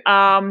pro,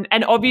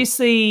 and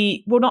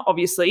obviously, well, not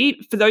obviously,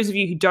 for those of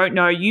you who don't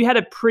know, you had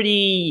a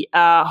pretty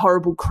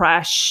horrible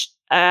crash.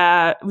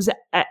 Was it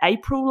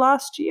April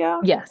last year?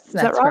 Yes,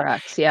 that's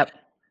correct. Yep.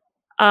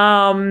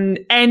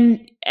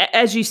 And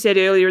as you said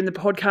earlier in the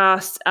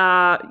podcast,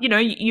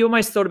 you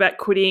almost thought about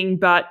quitting,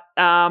 but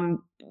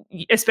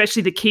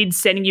especially the kids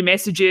sending you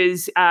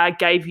messages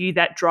gave you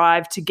that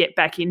drive to get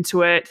back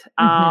into it.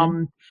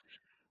 Mm-hmm.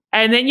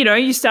 And then,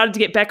 you started to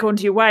get back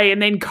onto your way,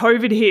 and then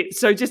COVID hit.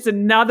 So just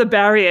another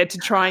barrier to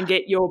try and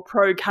get your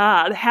pro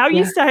card. How are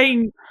you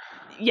staying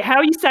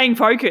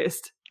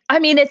focused? I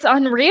mean, it's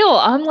unreal.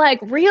 I'm like,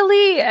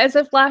 really? As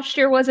if last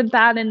year wasn't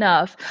bad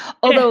enough.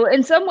 Although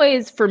in some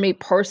ways, for me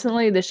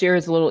personally, this year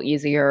is a little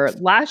easier.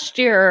 Last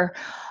year,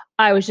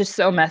 I was just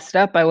so messed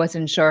up. I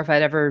wasn't sure if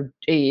I'd ever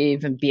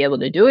even be able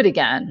to do it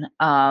again.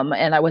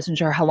 And I wasn't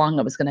sure how long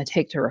it was going to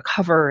take to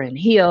recover and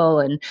heal.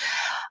 And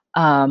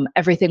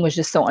everything was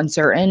just so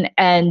uncertain,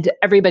 and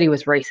everybody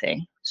was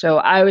racing. So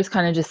I was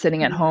kind of just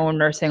sitting at home,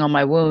 nursing on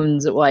my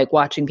wounds, like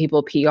watching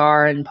people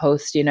PR and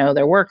post, their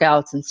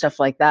workouts and stuff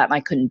like that. And I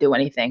couldn't do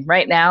anything.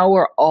 Right now,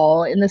 we're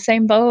all in the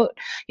same boat.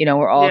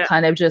 We're all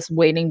kind of just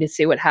waiting to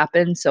see what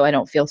happens, so I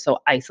don't feel so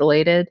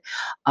isolated.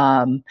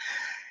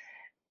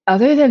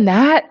 Other than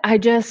that,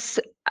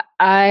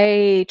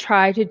 I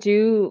try to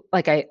do,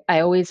 like, I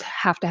always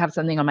have to have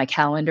something on my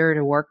calendar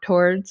to work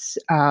towards.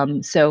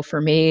 So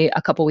for me,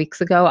 a couple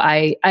weeks ago,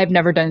 I've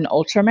never done an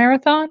ultra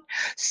marathon.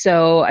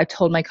 So I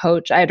told my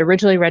coach, I had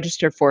originally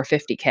registered for a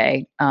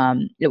 50K.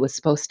 It was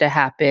supposed to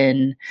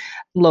happen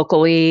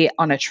locally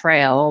on a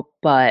trail,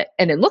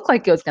 and it looked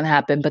like it was going to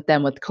happen, but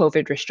then with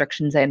COVID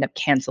restrictions, I ended up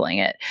canceling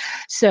it.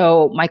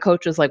 So my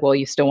coach was like, well,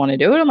 you still want to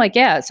do it? I'm like,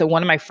 yeah. So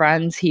one of my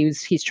friends,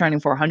 he's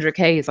training for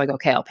 100K. He's like,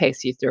 okay, I'll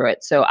pace you through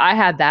it. So I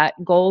had that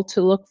goal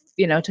to look,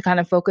 to kind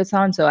of focus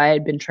on. So I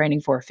had been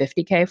training for a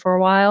 50K for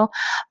a while.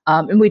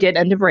 And we did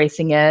end up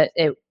racing it.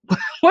 It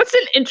was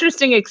an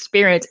interesting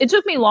experience. It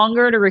took me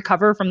longer to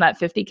recover from that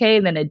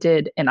 50K than it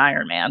did an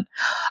Ironman.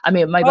 I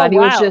mean, my body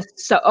was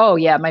just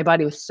my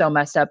body was so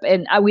messed up.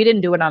 And we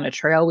didn't do it on a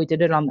trail. We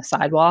did it on the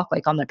sidewalk,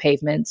 like on the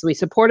pavements. We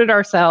supported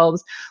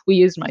ourselves. We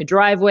used my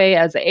driveway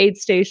as an aid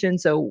station.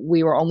 So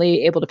we were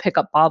only able to pick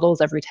up bottles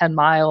every 10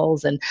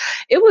 miles. And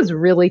it was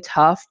really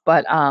tough,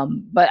 but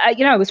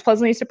I was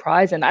pleasantly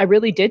surprised, and I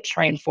really did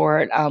train for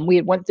it.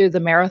 We went through the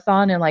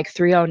marathon in like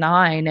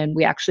 3:09, and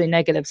we actually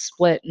negative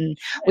split, and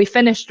we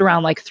finished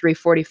around like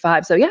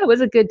 3:45. So yeah, it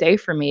was a good day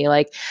for me.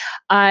 Like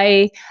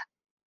I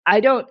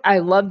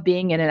love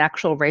being in an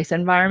actual race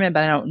environment,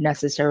 but I don't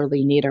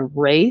necessarily need a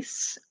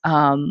race.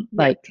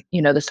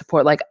 The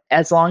support, like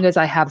as long as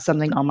I have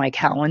something on my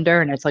calendar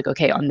and it's like,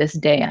 okay, on this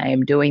day I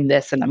am doing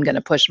this and I'm going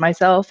to push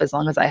myself, as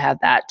long as I have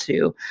that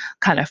to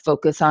kind of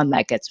focus on,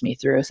 that gets me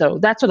through. So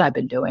that's what I've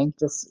been doing.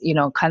 Just,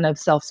 kind of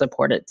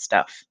self-supported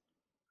stuff.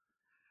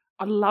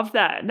 I love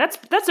that. And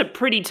that's a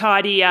pretty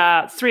tidy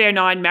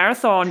 3:09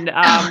 marathon.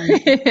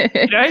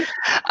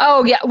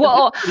 Oh yeah.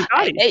 Well,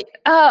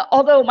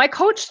 although my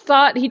coach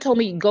he told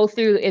me go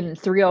through in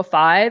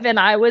 3:05, and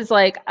I was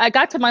like, I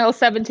got to mile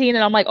 17,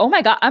 and I'm like, oh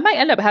my God, I might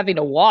end up having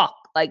to walk.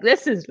 Like,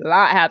 this is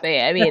not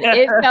happening. I mean,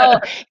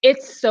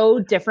 it's so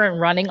different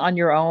running on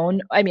your own.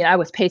 I mean, I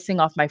was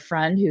pacing off my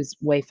friend who's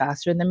way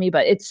faster than me,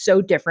 but it's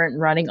so different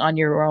running on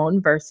your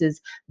own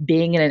versus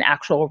being in an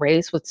actual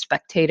race with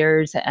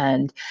spectators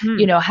and,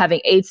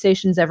 having aid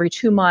stations every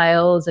 2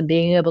 miles and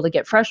being able to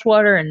get fresh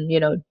water and,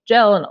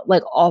 gel and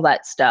like all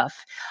that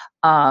stuff.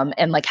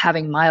 And like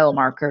having mile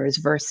markers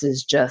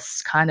versus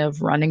just kind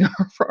of running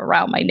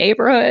around my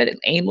neighborhood and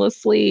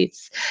aimlessly.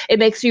 It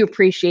makes you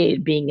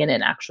appreciate being in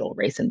an actual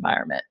race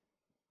environment.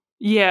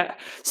 Yeah.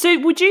 So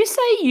would you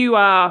say you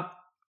are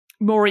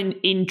more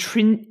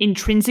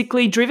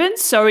intrinsically driven?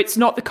 So it's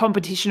not the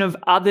competition of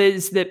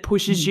others that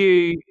pushes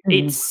you,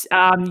 it's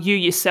you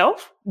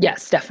yourself?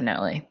 Yes,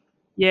 definitely.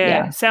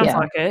 Yeah. Sounds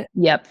like it.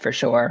 Yep, for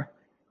sure.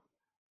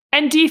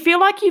 And do you feel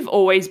like you've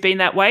always been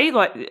that way,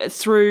 like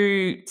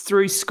through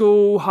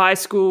school, high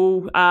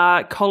school,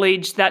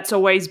 college? That's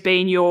always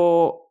been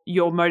your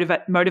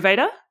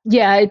motivator?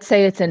 Yeah, I'd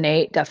say it's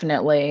innate,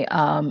 definitely.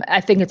 I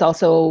think it's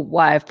also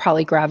why I've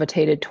probably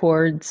gravitated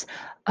towards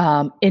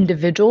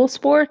individual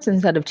sports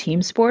instead of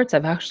team sports. I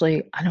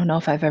don't know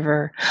if I've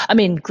ever, I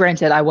mean,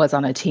 granted, I was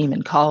on a team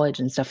in college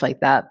and stuff like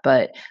that,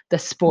 but the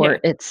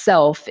sport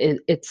itself,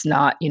 it's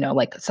not,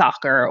 like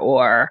soccer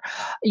or,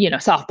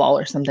 softball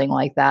or something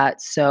like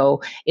that.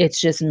 So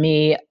it's just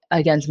me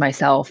against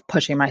myself,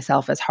 pushing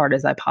myself as hard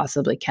as I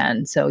possibly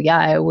can. So yeah,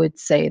 I would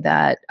say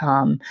that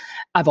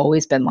I've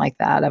always been like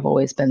that. I've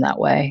always been that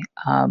way.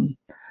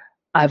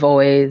 I've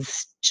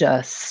always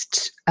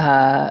just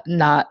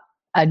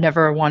I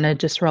never want to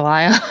just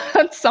rely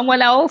on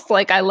someone else.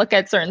 Like, I look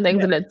at certain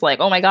things and it's like,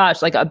 oh my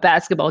gosh, like a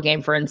basketball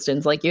game, for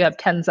instance, like you have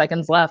 10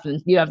 seconds left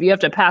and you have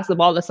to pass the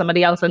ball to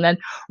somebody else and then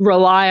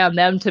rely on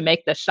them to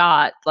make the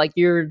shot. Like,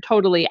 you're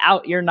totally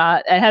out.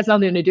 It has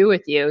nothing to do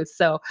with you.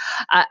 So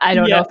I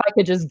don't know if I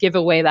could just give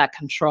away that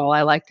control.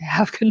 I like to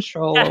have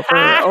control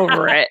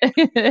over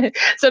it.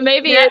 So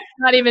maybe it's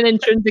not even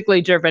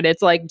intrinsically driven.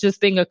 It's like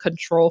just being a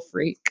control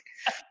freak.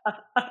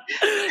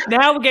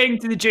 Now we're getting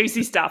to the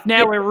juicy stuff.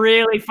 Now we're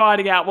really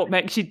finding out what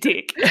makes you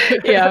tick.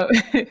 Yeah.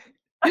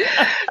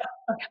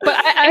 But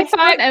I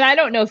find, and I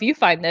don't know if you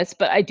find this,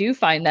 but I do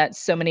find that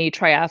so many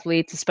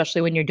triathletes,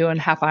 especially when you're doing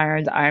half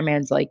irons,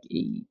 Ironmans, like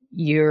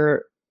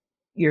you're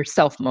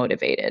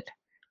self-motivated.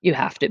 You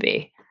have to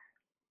be.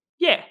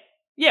 Yeah.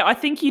 Yeah, I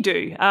think you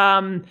do.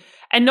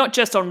 And not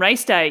just on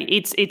race day.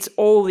 It's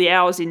all the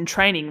hours in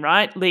training,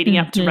 right? Leading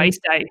up to race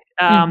day.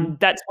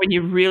 That's when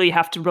you really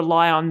have to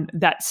rely on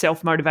that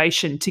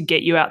self-motivation to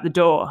get you out the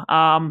door.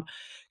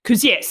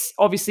 Because, yes,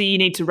 obviously you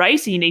need to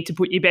race and you need to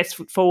put your best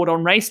foot forward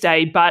on race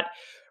day. But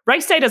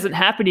race day doesn't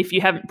happen if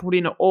you haven't put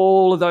in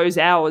all of those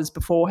hours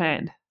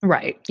beforehand.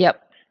 Right. Yep.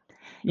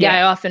 Yeah,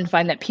 I often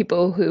find that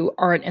people who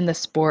aren't in the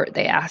sport,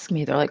 they ask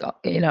me, they're like, oh,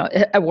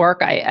 at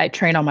work, I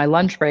train on my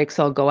lunch break,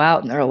 so I'll go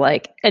out and they're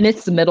like, and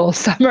it's the middle of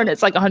summer and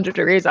it's like 100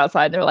 degrees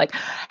outside. And they're like,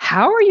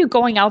 how are you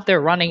going out there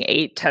running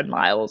 8-10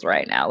 miles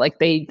right now? Like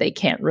they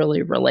can't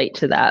really relate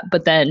to that.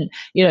 But then,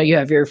 you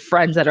have your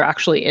friends that are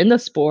actually in the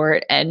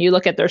sport and you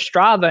look at their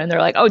Strava and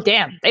they're like, oh,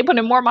 damn, they put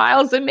in more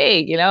miles than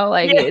me,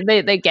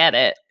 they get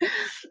it.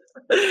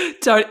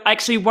 So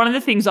actually, one of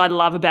the things I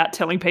love about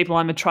telling people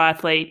I'm a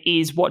triathlete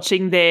is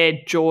watching their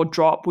jaw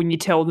drop when you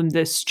tell them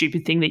the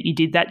stupid thing that you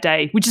did that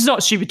day, which is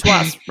not stupid to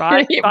us,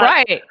 right?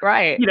 But,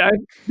 right.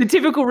 The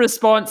typical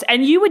response,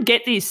 and you would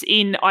get this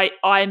in,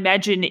 I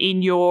imagine,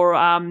 in your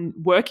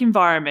work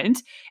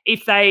environment,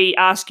 if they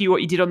ask you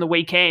what you did on the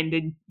weekend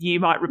and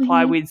you might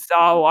reply with,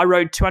 oh, I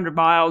rode 200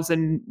 miles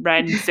and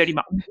ran 30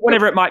 miles,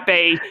 whatever it might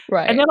be.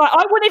 Right. And they're like,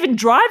 I wouldn't even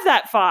drive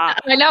that far.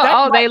 I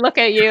know. They look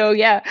at you.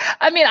 Yeah.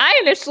 I mean, I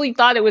initially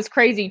thought it was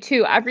crazy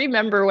too. I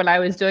remember when I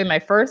was doing my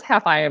first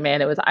half Ironman,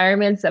 it was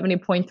Ironman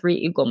 70.3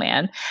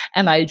 Eagleman.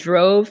 And I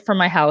drove from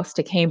my house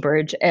to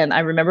Cambridge. And I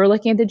remember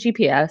looking at the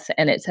GPS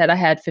and it said I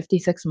had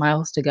 56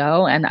 miles to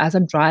go. And as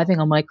I'm driving,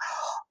 I'm like,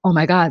 oh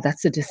my God,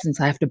 that's the distance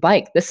I have to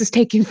bike. This is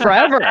taking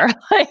forever.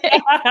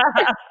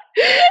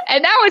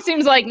 And now it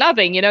seems like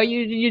nothing,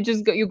 you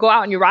just go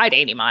out and you ride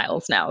 80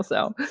 miles now.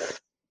 So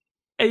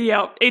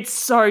yeah, it's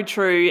so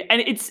true.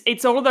 And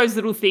it's all of those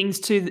little things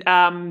to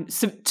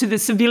the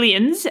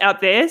civilians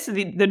out there, so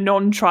the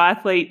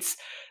non-triathletes,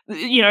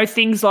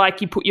 things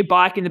like you put your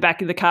bike in the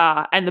back of the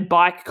car and the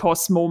bike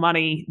costs more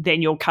money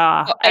than your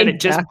car. And it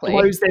just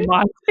blows their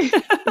mind.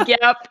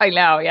 Yep, I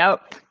know,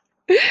 yep.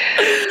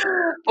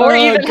 Or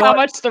even how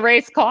much the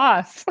race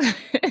costs.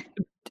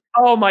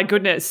 Oh my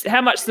goodness,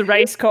 how much the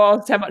race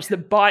costs, how much the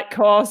bike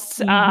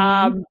costs.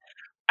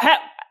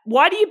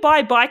 Why do you buy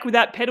a bike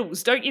without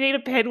pedals? Don't you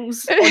need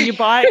pedals on your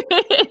bike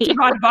to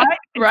ride a bike?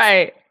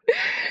 Right.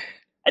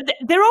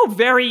 They're all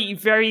very,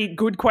 very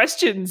good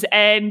questions.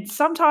 And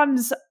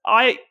sometimes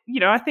I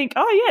think,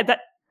 oh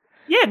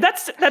yeah,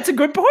 that's a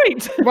good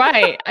point.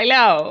 Right. I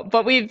know.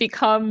 But we've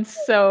become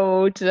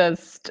so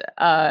just,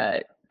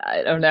 I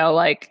don't know,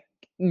 like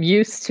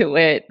used to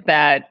it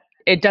that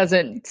it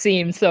doesn't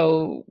seem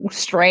so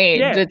strange.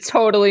 Yeah. It's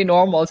totally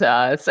normal to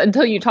us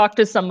until you talk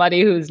to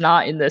somebody who's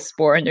not in this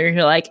sport and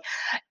you're like,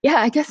 yeah,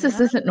 I guess this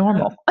isn't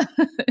normal.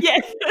 Yeah.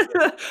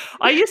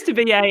 I used to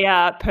be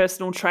a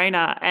personal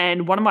trainer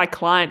and one of my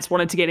clients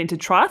wanted to get into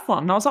triathlon.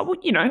 And I was like,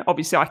 well,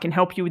 obviously I can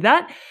help you with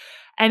that.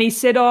 And he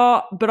said,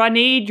 oh, but I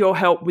need your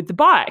help with the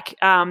bike.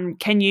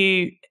 Can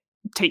you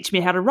teach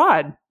me how to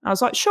ride? I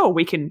was like, sure,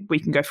 we can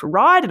go for a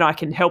ride and I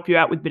can help you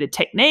out with a bit of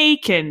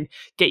technique and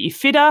get you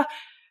fitter.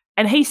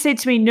 And he said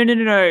to me,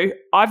 no,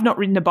 I've not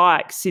ridden a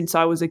bike since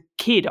I was a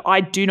kid. I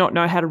do not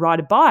know how to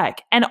ride a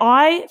bike. And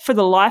I, for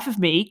the life of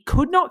me,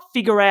 could not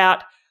figure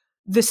out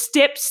the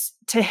steps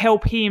to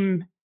help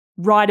him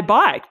ride a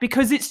bike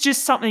because it's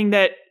just something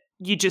that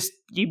you just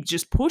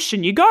push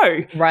and you go.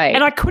 Right.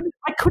 And I couldn't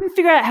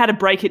figure out how to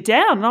break it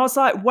down. And I was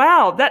like,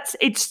 wow,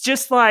 it's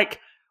just like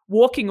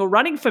walking or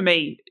running for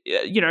me,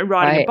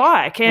 riding a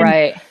bike.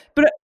 And,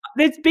 but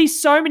there'd be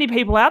so many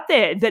people out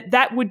there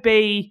that would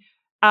be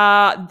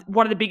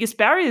one of the biggest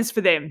barriers for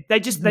them. They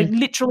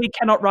literally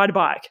cannot ride a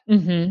bike.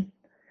 Mm-hmm.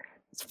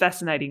 It's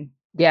fascinating.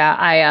 Yeah,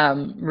 I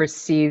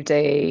received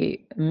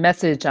a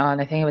message on,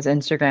 I think it was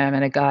Instagram,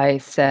 and a guy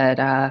said,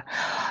 I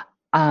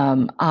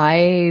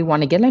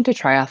want to get into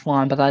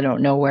triathlon, but I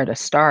don't know where to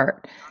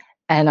start.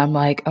 And I'm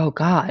like, oh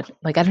God,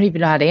 like I don't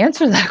even know how to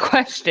answer that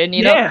question.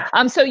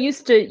 I'm so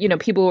used to,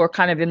 people who are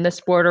kind of in the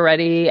sport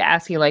already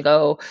asking like,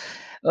 oh,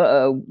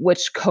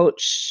 which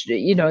coach,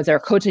 is there a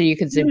coach that you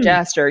can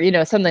suggest or,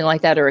 something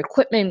like that, or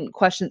equipment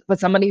questions, but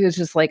somebody who's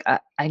just like,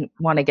 I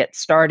want to get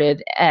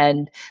started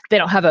and they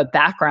don't have a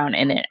background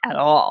in it at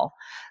all.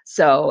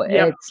 So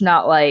it's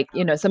not like,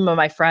 some of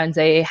my friends,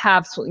 they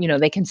have,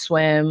 they can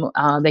swim,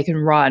 they can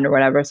run or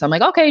whatever. So I'm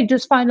like, okay,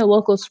 just find a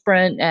local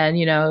sprint and,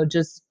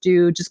 just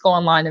go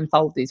online and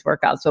follow these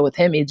workouts. So with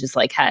him, he just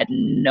like had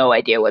no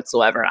idea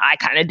whatsoever. I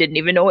kind of didn't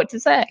even know what to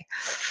say.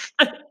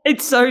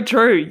 It's so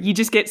true. You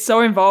just get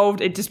so involved.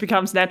 It just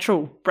becomes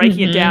natural.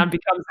 Breaking it down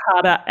becomes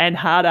harder and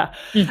harder.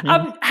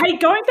 Hey,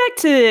 going back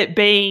to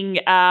being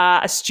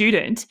a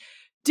student,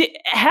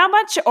 how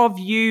much of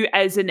you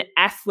as an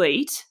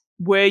athlete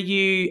were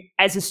you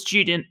as a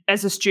student,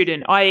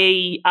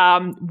 i.e.,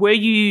 were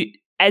you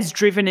as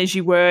driven as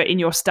you were in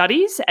your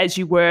studies as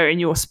you were in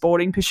your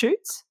sporting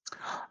pursuits?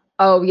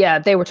 Oh, yeah,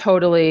 they were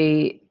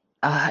totally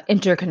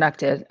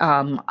Interconnected.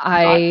 Right.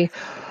 I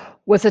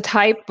was a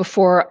type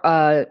before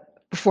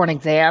an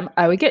exam,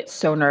 I would get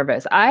so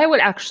nervous. I would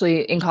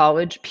actually in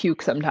college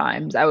puke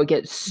sometimes. I would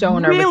get so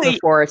nervous Really?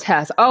 before a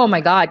test. Oh my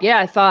God. Yeah,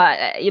 I thought,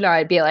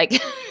 I'd be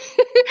like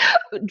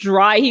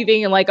dry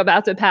heaving and like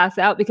about to pass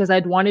out because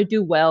I'd want to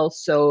do well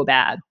so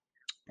bad.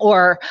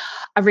 Or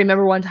I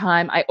remember one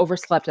time I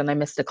overslept and I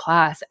missed a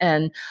class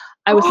and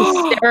I was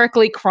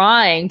hysterically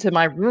crying to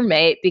my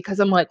roommate because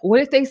I'm like,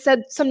 what if they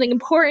said something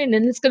important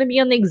and it's going to be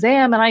on the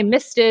exam and I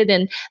missed it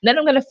and then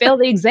I'm going to fail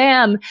the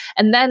exam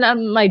and then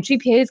my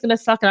GPA is going to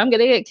suck and I'm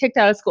going to get kicked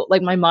out of school.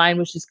 Like my mind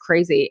was just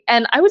crazy.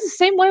 And I was the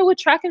same way with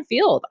track and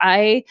field.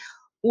 I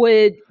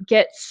would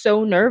get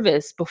so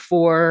nervous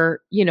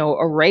before,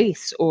 a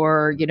race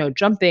or,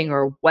 jumping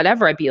or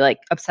whatever. I'd be like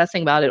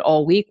obsessing about it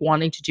all week,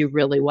 wanting to do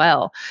really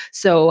well.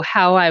 So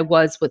how I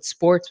was with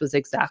sports was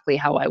exactly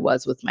how I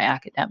was with my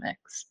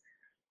academics.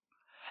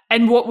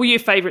 And what were your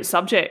favorite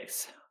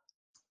subjects?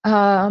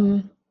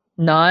 None.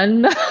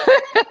 Well,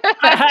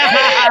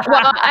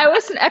 I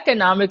was an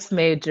economics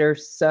major,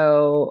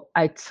 so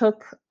I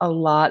took a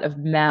lot of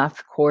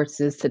math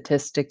courses,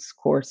 statistics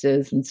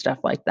courses, and stuff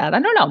like that. I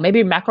don't know,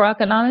 maybe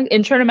macroeconomics,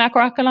 intro to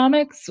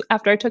macroeconomics.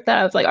 After I took that,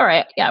 I was like, all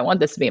right, yeah, I want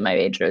this to be my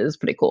major. This is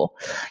pretty cool.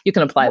 You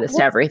can apply What, this to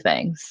what,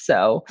 everything.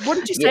 So, what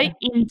did you yeah. say?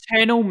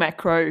 Internal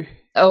macro.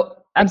 Oh,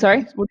 I'm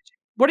sorry.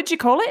 What did you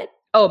call it?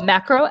 Oh,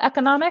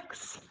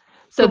 macroeconomics.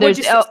 So But what there's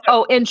did you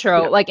say?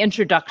 intro, Yeah. like Oh,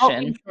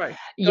 introduction. intro.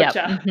 Yep.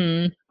 Gotcha.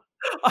 Hmm.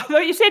 I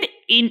thought you said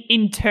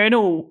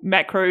internal Oh,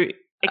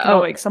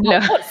 macroeconomics. I'm no.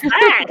 like, what's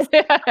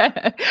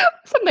that?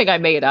 Something I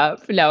made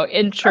up. No,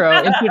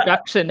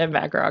 introduction to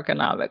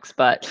macroeconomics.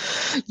 But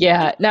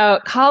yeah,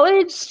 no,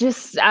 college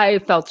just I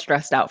felt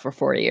stressed out for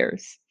 4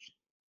 years.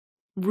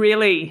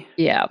 Really?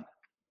 Yeah.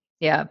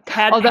 Yeah.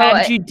 How Although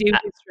did you deal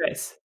with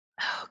stress?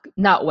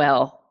 not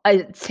well.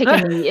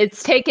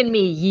 It's taken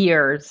me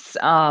years.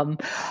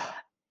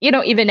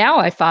 Even now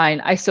I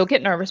find I still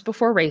get nervous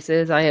before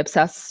races. I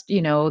obsess,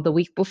 the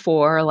week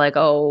before, like,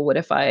 oh, what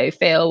if I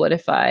fail? What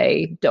if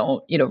I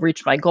don't,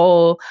 reach my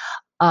goal?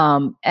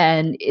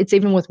 And it's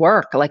even with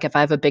work. Like if I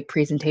have a big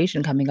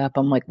presentation coming up,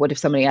 I'm like, what if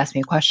somebody asks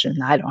me a question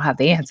and I don't have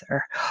the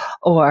answer?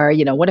 Or,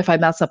 what if I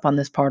mess up on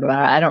this part of it?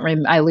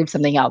 I leave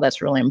something out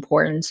that's really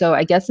important. So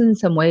I guess in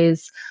some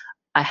ways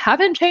I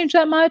haven't changed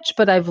that much,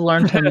 but I've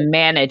learned to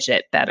manage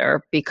it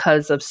better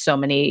because of so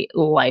many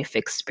life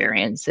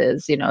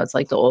experiences. It's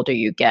like the older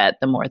you get,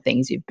 the more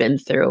things you've been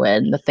through,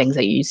 and the things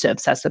that you used to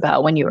obsess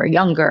about when you were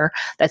younger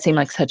that seemed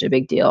like such a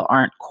big deal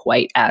aren't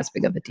quite as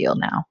big of a deal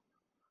now.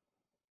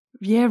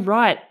 Yeah,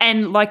 right.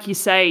 And like you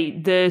say,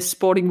 the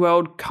sporting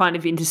world kind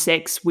of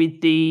intersects with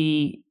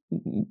the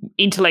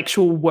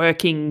intellectual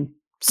working, Hmm.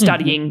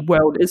 studying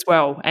world as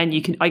well.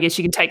 And I guess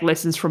you can take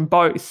lessons from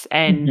both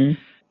and Hmm.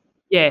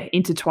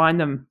 intertwine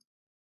them.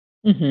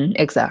 Hmm.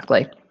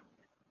 Exactly.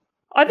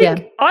 I Yeah.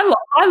 think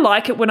I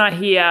like it when I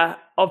hear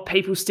of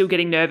people still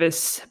getting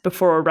nervous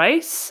before a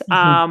race.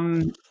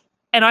 Hmm.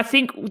 And I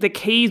think the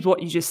key is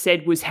what you just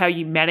said was how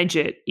you manage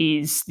it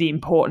is the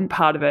important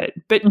part of it.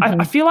 But I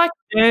Hmm. feel like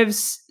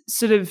nerves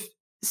sort of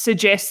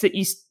suggests that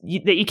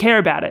you care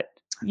about it.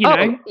 Oh,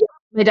 yeah.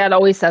 My dad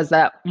always says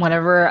that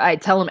whenever I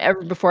tell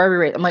him before every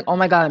race, I'm like, oh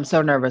my God, I'm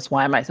so nervous.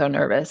 Why am I so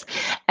nervous?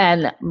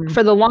 And Mm,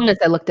 for the longest,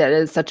 I looked at it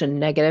as such a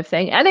negative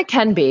thing. And it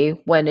can be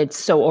when it's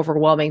so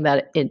overwhelming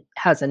that it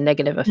has a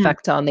negative mm,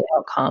 effect on the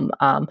outcome.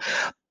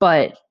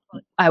 But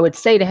I would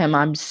say to him,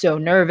 I'm so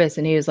nervous.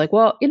 And he was like,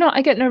 well,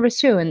 I get nervous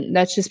too. And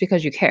that's just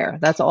because you care.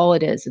 That's all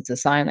it is. It's a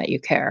sign that you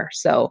care.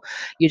 So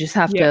you just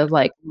have yeah. to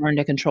like learn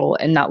to control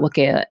it and not look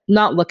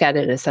at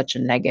it as such a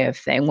negative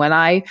thing. When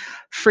I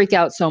freak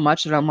out so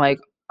much that I'm like,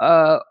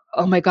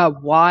 oh my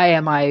God, why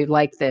am I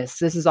like this?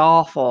 This is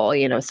awful,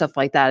 stuff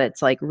like that.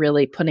 It's like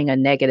really putting a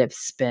negative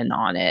spin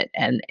on it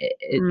and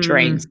it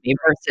drains Mm. me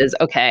versus,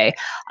 okay,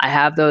 I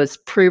have those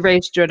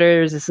pre-race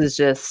jitters. This is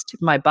just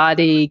my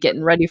body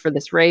getting ready for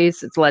this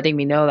race. It's letting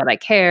me know that I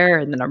care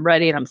and then I'm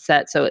ready and I'm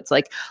set. So it's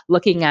like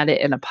looking at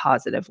it in a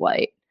positive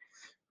light.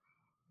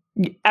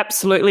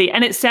 Absolutely.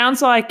 And it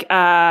sounds like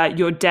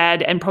your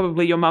dad and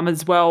probably your mum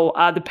as well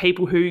are the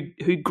people who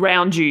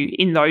ground you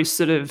in those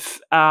sort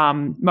of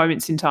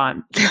moments in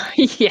time.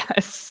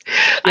 Yes.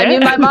 I Yeah.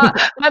 mean,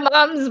 my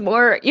mom's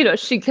more,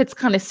 she gets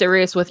kind of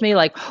serious with me,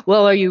 like,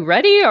 well, are you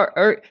ready?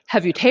 Or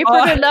have you tapered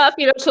Oh, enough?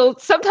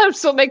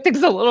 She'll make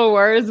things a little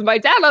worse. My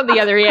dad, on the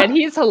other hand,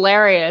 he's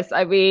hilarious.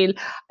 I mean,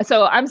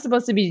 so I'm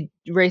supposed to be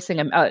racing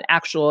an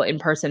actual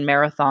in-person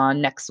marathon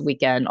next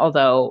weekend,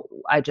 although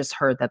I just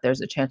heard that there's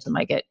a chance it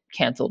might get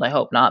canceled. I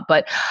hope not.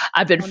 But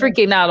I've been oh no.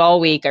 freaking out all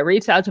week. I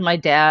reached out to my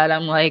dad.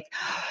 I'm like,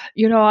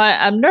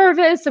 I'm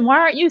nervous and why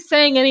aren't you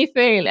saying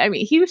anything? I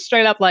mean, he was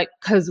straight up like,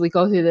 because we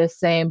go through this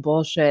same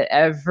bullshit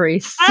every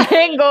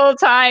single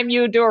time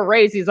you do a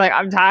race. He's like,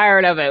 I'm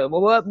tired of it.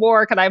 What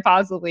more can I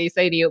possibly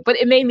say to you? But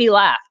it made me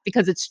laugh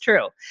because it's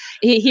true.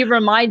 He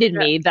reminded Yeah.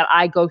 me that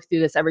I go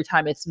through this every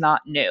time. It's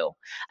not new.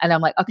 And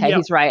I'm like, okay, Yep.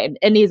 he's right.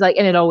 And he's like,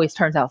 and it always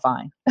turns out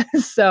fine.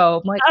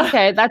 So I'm like,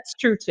 okay, that's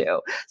true too.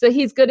 So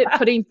he's good at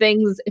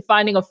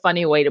finding a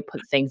funny way to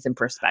put things in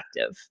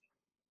perspective.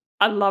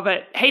 I love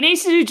it. He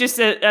needs to do just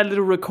a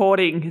little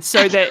recording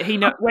so that he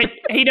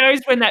knows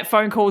when that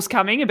phone call's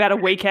coming about a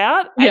week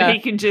out, and he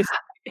can just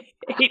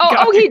hit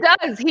go. He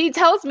does. He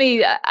tells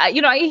me, I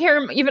hear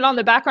him even on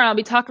the background. I'll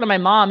be talking to my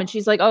mom, and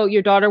she's like, "Oh,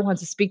 your daughter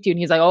wants to speak to you," and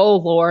he's like, "Oh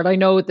Lord, I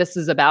know what this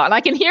is about," and I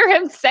can hear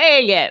him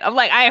saying it. I'm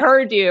like, "I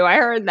heard you. I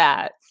heard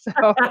that." So.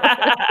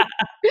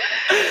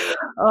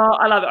 Oh,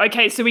 I love it.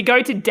 Okay, so we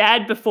go to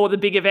dad before the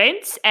big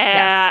events,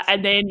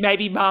 and then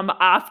maybe mum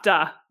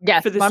after.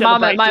 Yes, my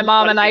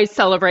mom and I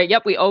celebrate.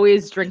 Yep, we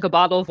always drink a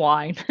bottle of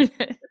wine.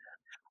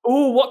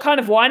 Oh, what kind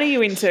of wine are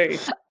you into?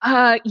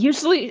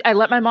 Usually I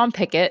let my mom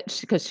pick it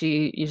because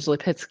she usually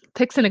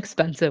picks an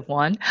expensive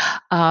one.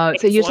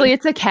 So usually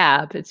it's a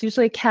cab. It's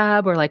usually a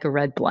cab or like a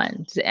red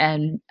blend.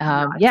 And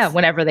Nice.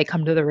 whenever they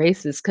come to the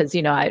races, because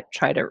I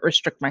try to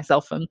restrict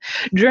myself from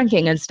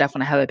drinking and stuff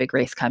when I have a big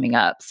race coming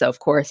up. So of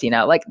course,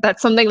 like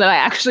that's something that I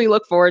actually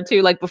look forward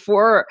to. Like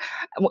before,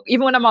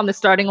 even when I'm on the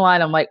starting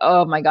line, I'm like,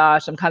 oh my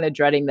gosh, I'm kind of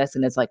dreading this.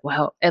 And it's like,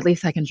 well, at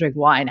least I can drink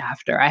wine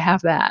after I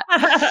have that.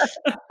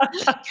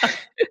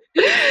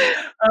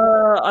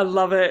 I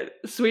love it.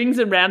 Swings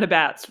and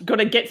roundabouts. Got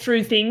to get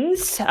through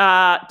things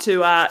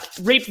to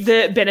reap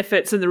the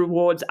benefits and the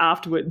rewards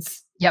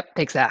afterwards. Yep,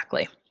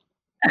 exactly.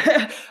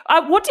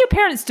 What do your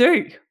parents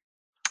do?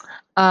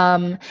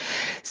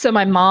 So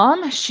my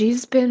mom,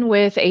 she's been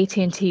with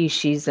AT&T.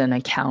 She's an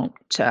account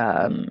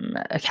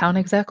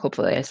exec.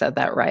 Hopefully I said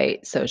that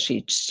right. So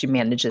she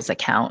manages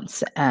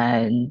accounts,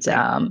 and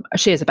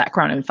she has a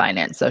background in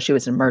finance. So she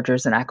was in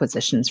mergers and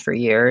acquisitions for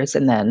years.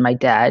 And then my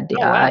dad,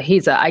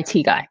 he's an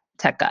IT guy,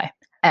 tech guy,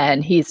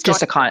 and he's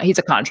just he's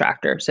a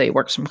contractor. So he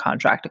works from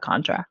contract to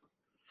contract.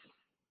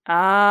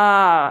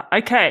 Ah,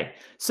 okay.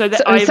 So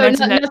that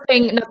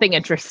nothing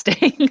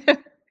interesting.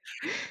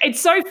 It's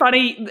so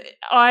funny.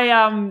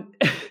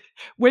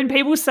 When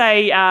people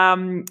say,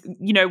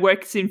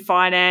 works in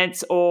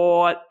finance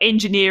or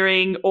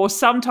engineering or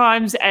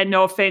sometimes, and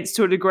no offense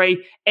to a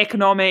degree,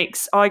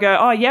 economics, I go,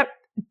 oh, yep,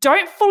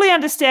 don't fully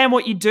understand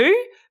what you do,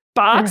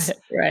 but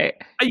right.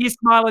 You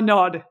smile and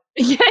nod.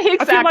 Yeah,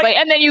 exactly.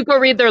 And then you go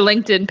read their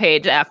LinkedIn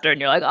page after,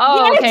 and you're like,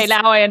 "Oh, okay,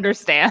 now I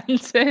understand."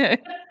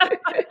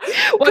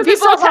 When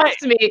people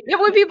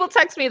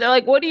text me, they're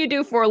like, "What do you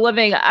do for a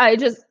living?" I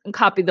just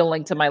copy the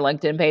link to my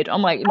LinkedIn page.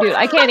 I'm like, dude,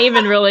 I can't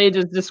even really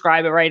just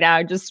describe it right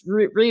now. Just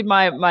read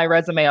my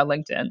resume on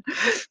LinkedIn.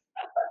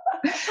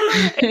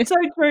 It's so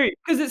true,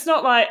 because it's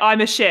not like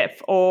I'm a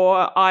chef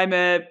or I'm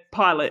a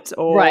pilot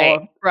or right.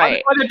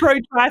 I'm a pro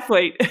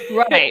triathlete.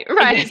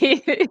 Right.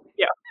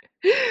 Yeah.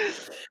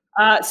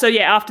 So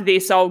after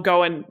this, I'll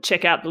go and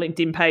check out the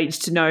LinkedIn page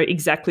to know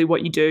exactly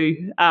what you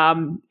do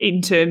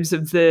in terms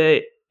of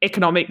the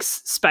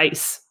economics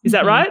space. Is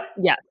that right?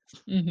 Yeah.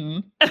 Mm-hmm.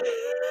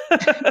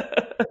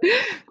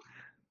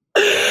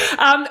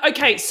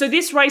 Okay, so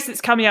this race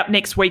that's coming up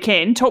next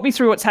weekend, talk me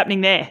through what's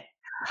happening there,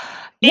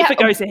 if it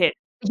goes ahead.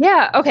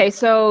 Yeah. Okay.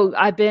 So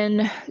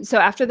after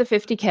the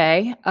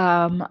 50K,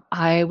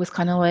 I was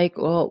kind of like,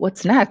 well,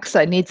 what's next?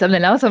 I need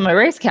something else on my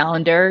race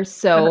calendar.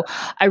 So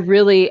my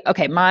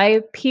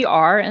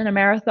PR in a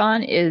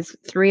marathon is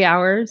 3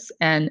 hours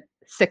and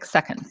 6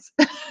 seconds.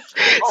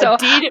 So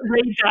I did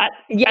read that.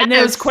 Yes. And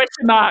there was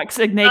question marks.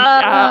 I think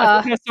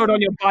I saw it on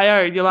your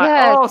bio. You're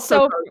like,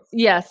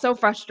 so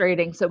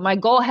frustrating. So my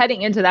goal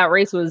heading into that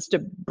race was to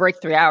break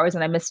 3 hours,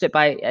 and I missed it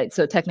by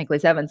technically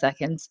 7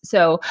 seconds.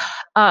 So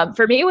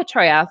for me with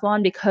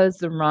triathlon, because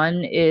the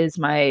run is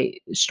my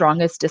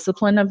strongest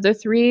discipline of the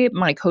three,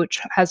 my coach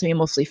has me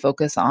mostly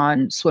focus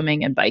on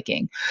swimming and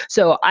biking.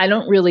 So I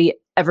don't really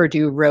ever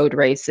do road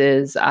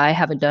races. I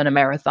haven't done a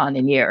marathon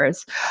in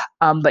years.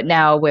 But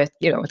now with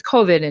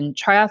COVID and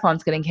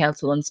triathlons getting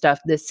canceled and stuff,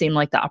 this seemed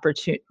like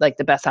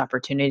the best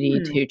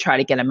opportunity to try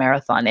to get a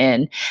marathon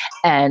in.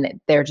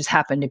 And there just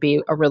happened to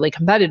be a really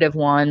competitive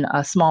one,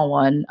 a small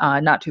one,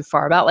 not too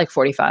far, about like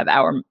 45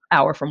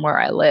 hour from where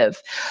I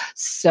live.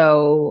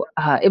 So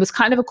it was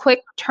kind of a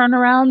quick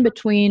turnaround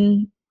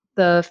between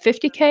the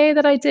 50K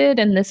that I did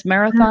and this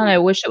marathon. I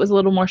wish it was a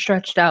little more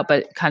stretched out,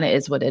 but it kind of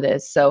is what it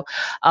is. So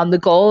the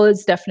goal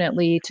is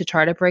definitely to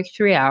try to break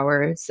 3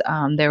 hours.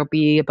 There will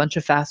be a bunch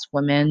of fast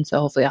women,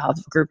 so hopefully I'll have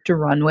a group to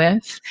run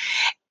with.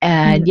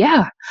 And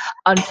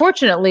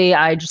unfortunately,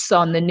 I just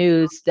saw in the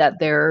news that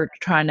they're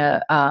trying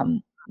to,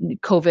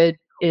 COVID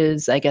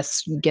is, I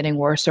guess, getting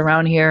worse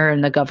around here,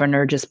 and the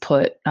governor just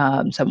put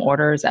some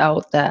orders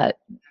out that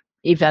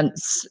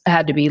events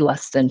had to be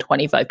less than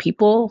 25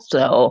 people.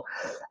 So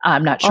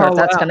I'm not sure if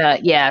that's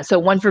so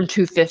one from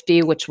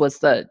 250, which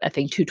was I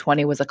think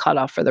 220 was a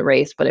cutoff for the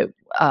race, but it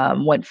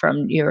went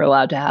from you're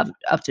allowed to have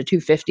up to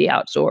 250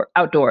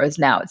 outdoors.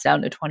 Now it's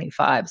down to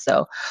 25.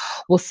 So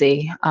we'll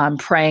see. I'm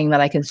praying that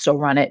I can still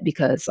run it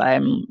because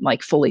I'm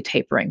like fully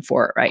tapering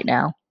for it right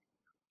now.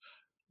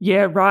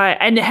 Yeah, right.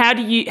 And how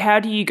do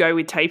you go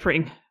with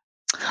tapering?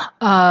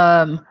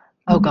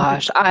 Oh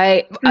gosh,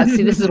 I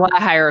see. This is why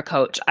I hire a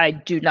coach. I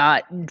do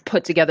not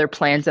put together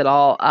plans at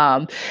all.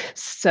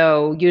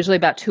 So usually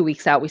about 2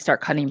 weeks out, we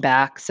start cutting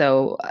back.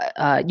 So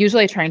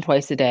usually I train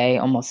twice a day,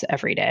 almost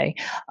every day.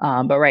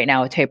 But right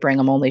now with tapering,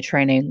 I'm only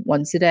training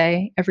once a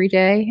day, every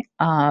day.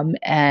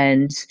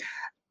 And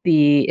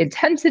the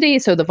intensity,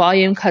 so the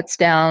volume cuts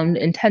down,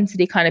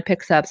 intensity kind of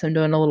picks up. So I'm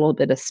doing a little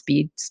bit of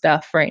speed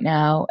stuff right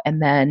now,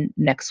 and then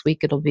next week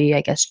it'll be,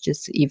 I guess,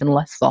 just even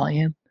less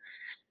volume.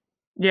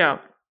 Yeah.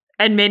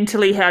 And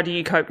mentally, how do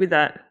you cope with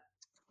that?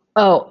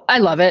 Oh, I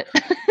love it.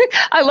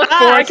 I look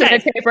forward to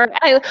the taper.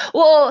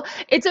 Well,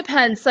 it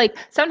depends. Like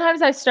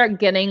sometimes I start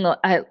getting,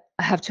 I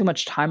have too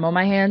much time on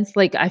my hands.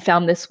 Like I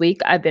found this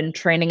week, I've been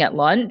training at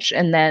lunch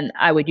and then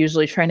I would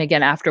usually train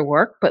again after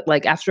work. But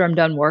like after I'm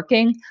done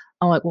working,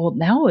 I'm like, well,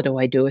 now what do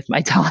I do with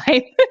my time?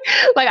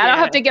 Like I don't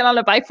have to get on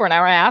a bike for an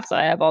hour and a half. So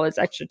I have all this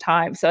extra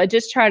time. So I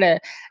just try to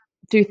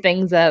do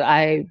things that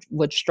I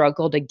would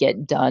struggle to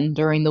get done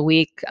during the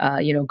week,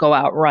 go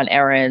out, run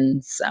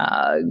errands,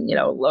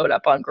 load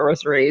up on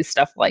groceries,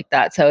 stuff like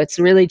that. So it's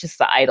really just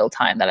the idle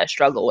time that I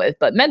struggle with.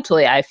 But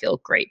mentally, I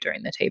feel great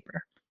during the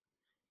taper.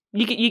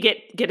 You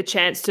get a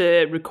chance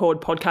to record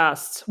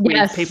podcasts with people.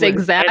 Yes,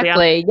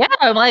 exactly. Yeah,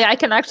 I'm like, I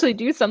can actually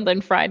do something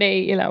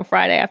Friday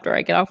after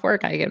I get off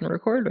work, I can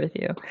record with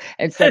you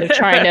instead of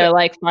trying to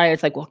find.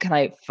 It's like, well, can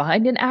I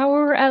find an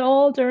hour at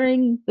all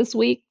during this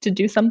week to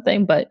do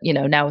something? But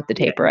now with the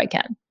taper, I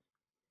can.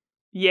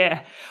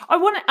 Yeah, I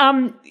want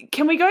to.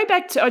 Can we go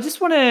back to? I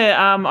just want to.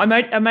 I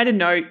made a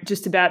note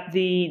just about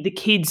the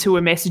kids who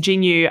were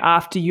messaging you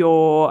after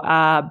your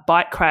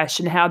bike crash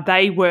and how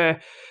they were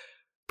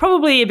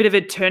probably a bit of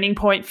a turning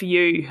point for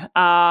you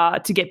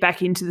to get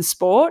back into the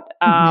sport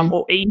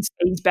or ease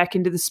back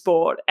into the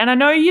sport. And I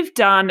know you've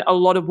done a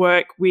lot of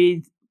work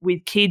with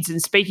kids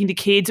and speaking to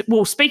kids.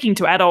 Well, speaking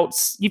to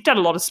adults, you've done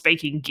a lot of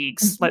speaking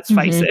gigs. Let's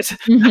face it.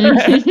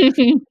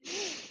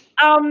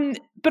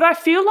 But I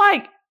feel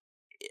like.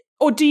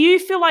 Or do you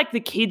feel like the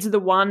kids are the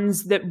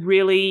ones that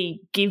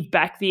really give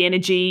back the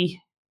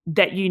energy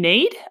that you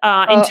need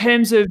in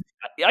terms of,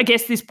 I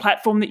guess, this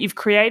platform that you've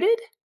created?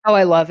 Oh,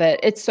 I love it.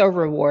 It's so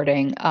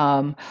rewarding.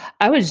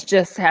 I was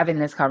just having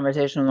this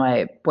conversation with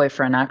my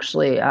boyfriend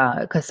actually,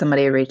 because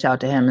somebody reached out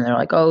to him and they're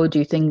like, "Oh, do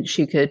you think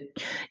she could,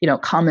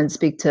 come and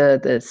speak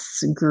to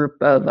this group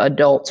of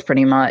adults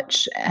pretty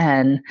much?"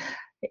 And,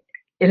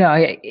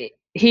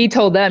 he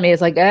told them, he was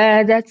like,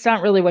 that's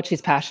not really what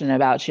she's passionate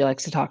about. She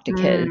likes to talk to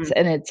kids.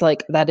 And it's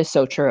like, that is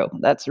so true.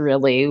 That's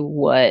really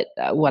what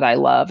I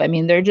love. I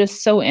mean, they're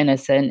just so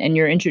innocent and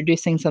you're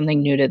introducing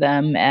something new to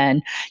them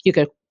and you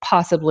could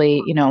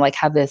possibly,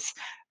 have this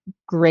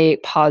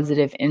great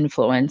positive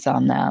influence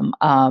on them.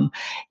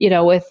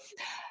 With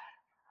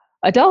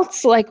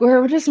adults, like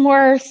we're just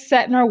more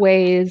set in our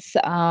ways.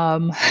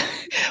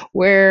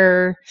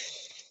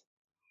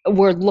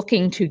 We're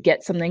looking to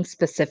get something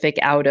specific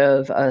out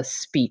of a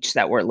speech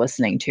that we're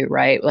listening to,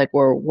 right? Like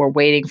we're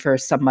waiting for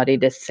somebody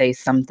to say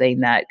something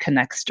that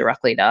connects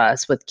directly to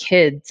us. With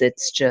kids,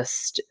 it's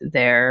just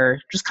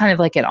they're just kind of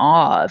like in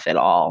awe of it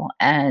all.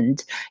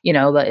 And,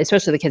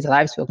 especially the kids that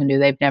I've spoken to,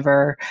 they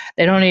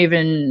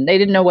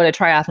didn't know what a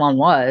triathlon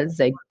was.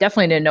 They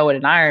definitely didn't know what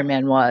an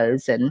Ironman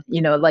was. And,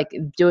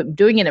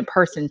 doing it in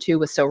person too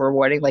was so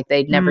rewarding. Like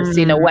they'd never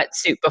seen a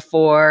wetsuit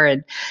before.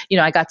 And,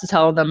 I got to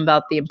tell them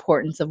about the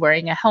importance of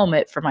wearing a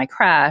helmet for my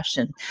crash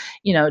and,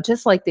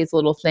 just like these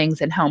little things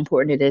and how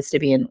important it is to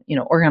be in,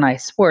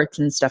 organized sports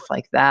and stuff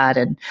like that.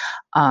 And,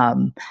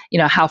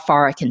 how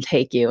far it can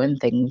take you and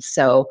things.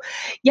 So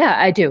yeah,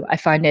 I do. I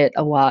find it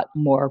a lot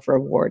more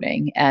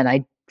rewarding and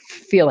I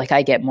feel like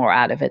I get more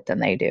out of it than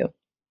they do.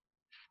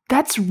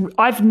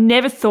 I've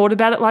never thought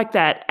about it like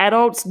that.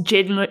 Adults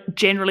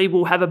generally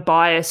will have a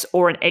bias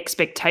or an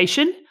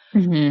expectation,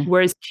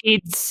 whereas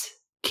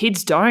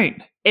kids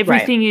don't.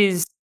 Everything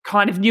is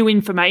kind of new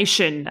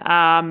information,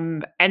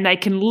 and they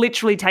can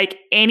literally take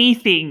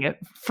anything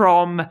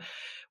from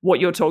what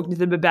you're talking to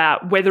them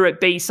about, whether it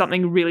be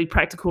something really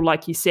practical,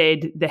 like you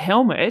said, the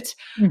helmet,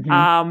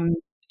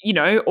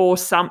 or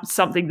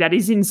something that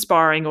is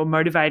inspiring or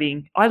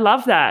motivating. I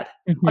love that.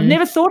 I've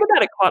never thought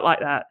about it quite like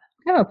that.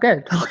 Oh,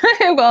 good.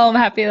 Well, I'm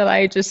happy that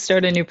I just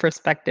showed a new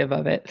perspective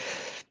of it.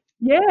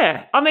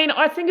 Yeah. I mean,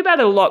 I think about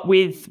it a lot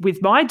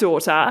with my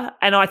daughter,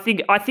 and I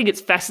think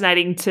it's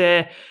fascinating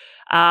to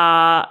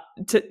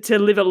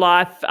live a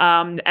life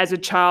as a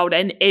child,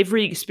 and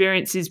every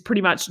experience is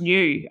pretty much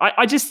new.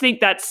 I just think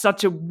that's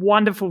such a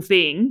wonderful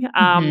thing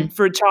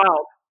for a child.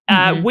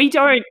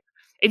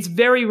 It's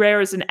very rare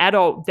as an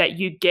adult that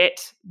you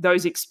get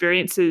those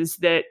experiences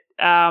that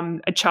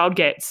a child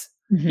gets,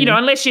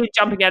 unless you're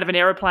jumping out of an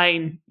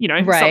airplane,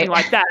 something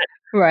like that.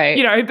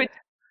 Right. But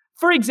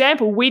for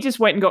example, we just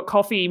went and got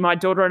coffee, my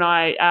daughter and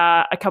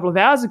I, a couple of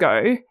hours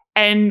ago,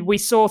 and we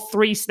saw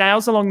 3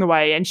 snails along the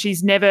way, and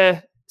she's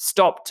never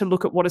stopped to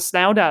look at what a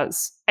snail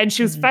does. And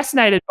she was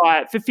fascinated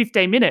by it for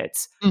 15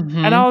 minutes.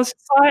 And I was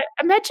like,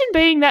 imagine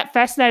being that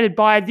fascinated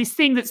by this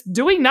thing that's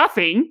doing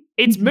nothing.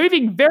 It's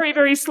moving very,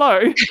 very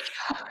slow.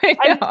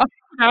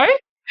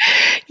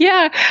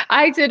 Yeah,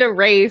 I did a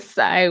race.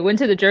 I went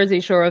to the Jersey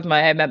Shore with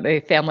I met my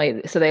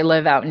family. So they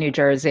live out in New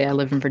Jersey. I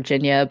live in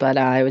Virginia, but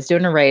I was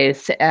doing a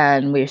race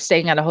and we were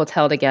staying at a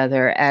hotel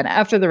together. And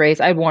after the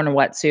race, I'd worn a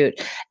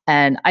wetsuit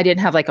and I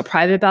didn't have like a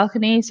private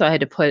balcony. So I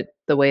had to put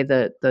the way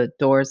the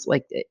doors,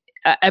 like,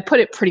 I put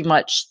it pretty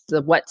much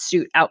the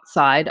wetsuit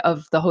outside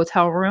of the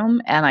hotel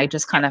room and I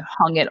just kind of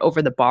hung it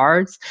over the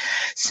bars.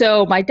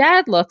 So my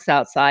dad looks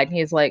outside and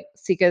he's like,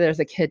 Sika,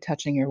 there's a kid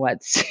touching your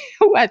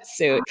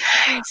wetsuit.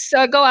 So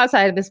I go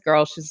outside of this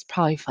girl, she's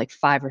probably like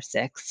 5 or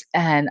 6.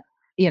 And,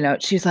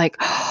 she's like,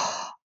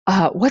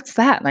 what's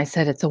that? And I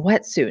said, it's a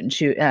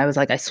wetsuit. And I was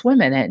like, I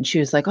swim in it. And she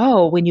was like,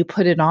 oh, when you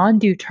put it on,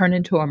 do you turn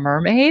into a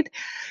mermaid?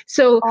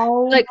 So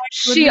Oh like my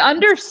she goodness.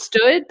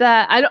 understood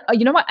that. I don't,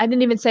 you know what? I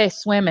didn't even say I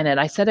swam in it.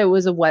 I said it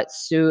was a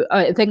wetsuit.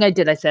 I think I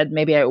did. I said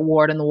maybe I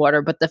wore it in the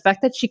water, but the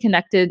fact that she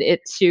connected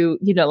it to,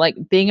 like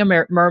being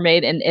a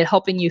mermaid and it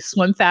helping you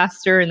swim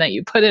faster and that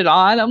you put it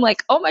on, I'm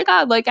like, oh my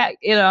God, like,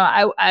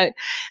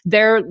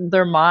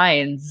 their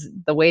minds,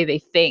 the way they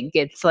think,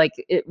 it's like,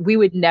 we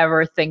would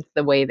never think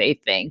the way they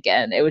think.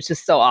 And it was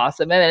just so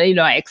awesome. And then,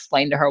 I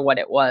explained to her what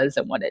it was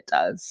and what it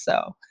does.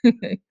 So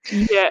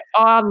Yeah,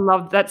 I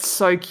love that's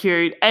so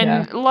cute.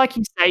 yeah. And like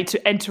you say,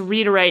 to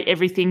reiterate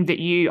everything that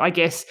you, I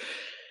guess,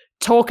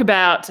 talk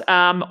about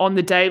on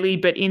the daily,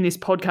 but in this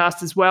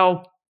podcast as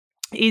well,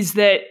 is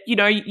that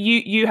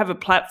you have a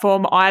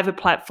platform, I have a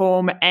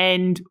platform,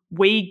 and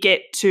we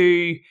get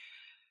to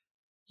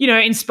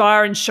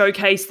inspire and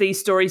showcase these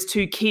stories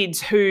to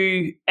kids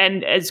who,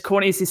 and as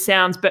corny as this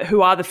sounds, but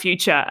who are the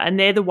future, and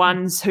they're the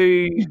ones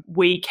who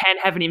we can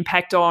have an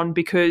impact on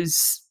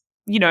because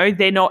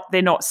they're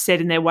not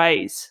set in their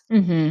ways.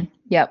 Mm-hmm.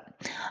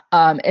 Yep.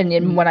 And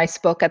then when I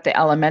spoke at the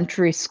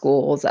elementary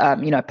schools,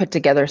 I put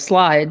together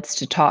slides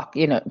to talk,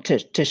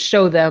 to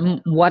show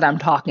them what I'm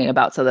talking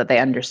about so that they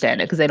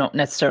understand it because they don't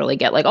necessarily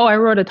get like, oh, I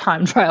rode a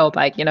time trial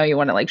bike. You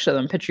want to like show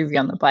them a picture of you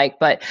on the bike.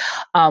 But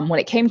when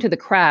it came to the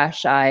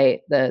crash,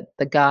 the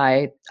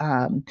guy,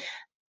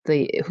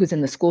 who's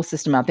in the school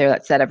system out there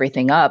that set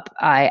everything up,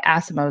 I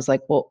asked him, I was like,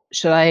 well,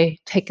 should I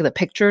take the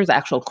pictures,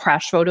 actual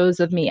crash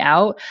photos of me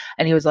out?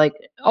 And he was like,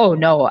 oh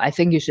no, I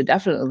think you should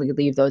definitely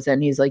leave those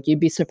in. He's like, you'd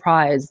be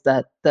surprised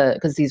that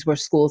because these were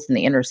schools in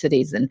the inner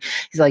cities. And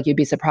he's like, you'd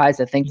be surprised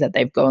at things that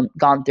they've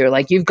gone through.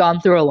 Like you've gone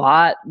through a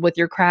lot with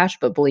your crash,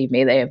 but believe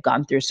me, they have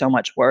gone through so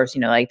much worse.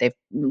 Like they've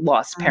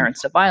lost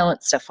parents to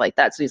violence, stuff like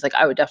that. So he's like,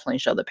 I would definitely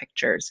show the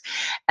pictures.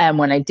 And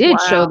when I did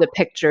show the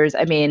pictures,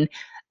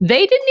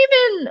 they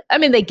didn't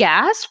even, they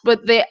gasped,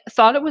 but they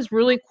thought it was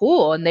really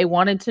cool. And they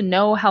wanted to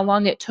know how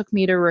long it took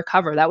me to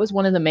recover. That was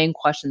one of the main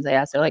questions they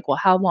asked. They're like, well,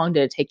 how long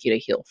did it take you to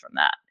heal from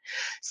that?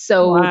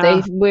 So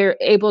they were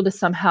able to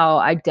somehow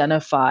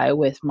identify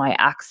with my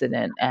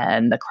accident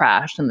and the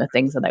crash and the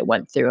things that I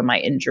went through and my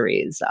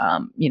injuries,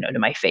 to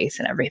my face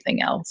and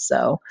everything else.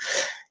 So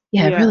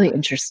yeah. Really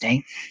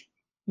interesting.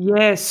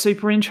 Yeah,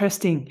 super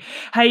interesting.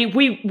 Hey,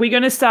 we're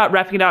going to start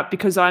wrapping it up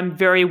because I'm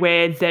very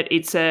aware that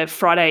it's a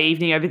Friday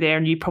evening over there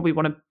and you probably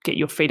want to get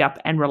your feet up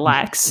and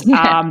relax.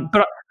 Yeah.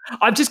 But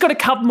I've just got a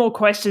couple more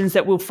questions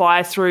that we'll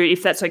fire through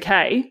if that's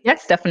okay.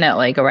 Yes,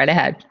 definitely. Go right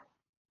ahead.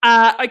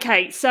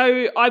 Okay,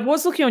 so I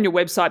was looking on your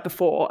website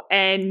before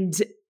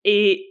and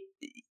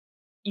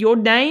your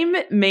name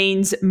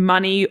means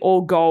money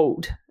or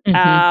gold.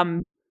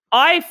 Mm-hmm.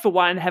 I, for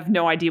one, have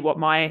no idea what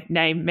my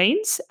name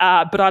means,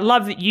 but I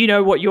love that you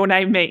know what your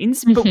name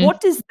means. But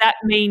what does that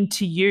mean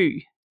to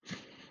you?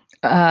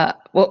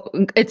 Well,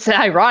 it's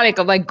ironic.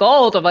 I'm like,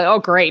 gold. I'm like, oh,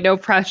 great. No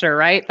pressure,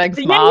 right? Thanks,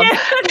 Mom.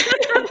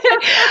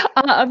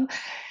 Yeah.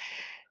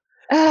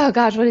 Oh,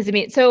 gosh, what does it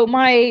mean? So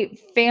my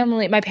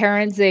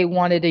parents, they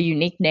wanted a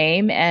unique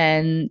name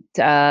and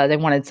they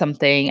wanted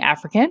something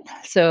African.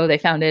 So they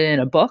found it in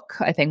a book.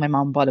 I think my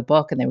mom bought a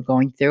book and they were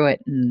going through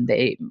it and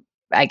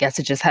I guess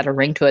it just had a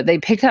ring to it. They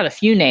picked out a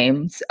few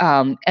names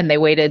and they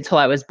waited until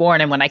I was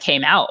born. And when I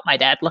came out, my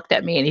dad looked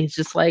at me and he's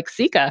just like,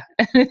 Sika,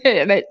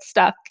 and it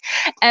stuck.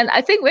 And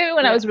I think maybe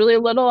when I was really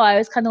little, I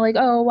was kind of like,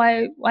 oh,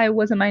 why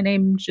wasn't my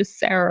name just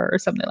Sarah or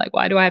something? Like,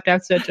 why do I have to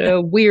have such a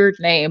weird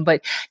name?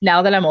 But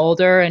now that I'm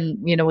older and,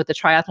 with the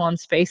triathlon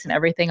space and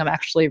everything, I'm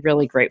actually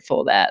really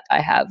grateful that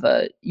I have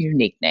a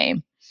unique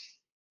name.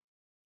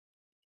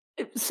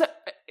 So,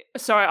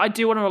 sorry, I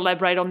do want to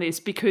elaborate on this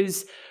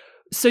because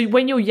so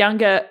when you're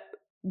younger,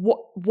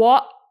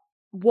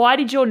 why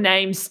did your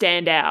name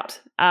stand out?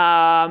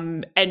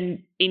 And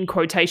in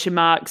quotation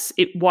marks,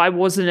 why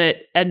wasn't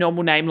it a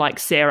normal name like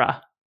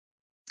Sarah?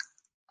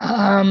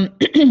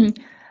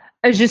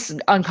 It's just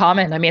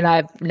uncommon.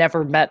 I've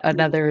never met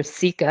another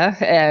Sika,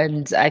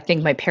 and I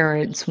think my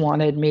parents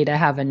wanted me to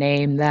have a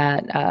name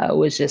that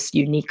was just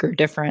unique or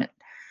different.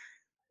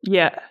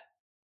 Yeah.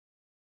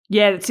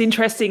 Yeah, it's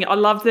interesting. I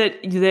love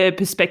that the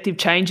perspective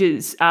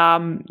changes,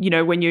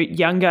 when you're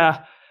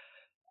younger.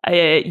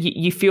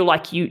 you feel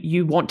like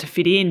you want to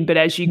fit in, but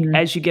as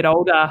you get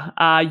older,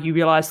 you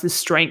realize the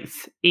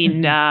strength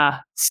in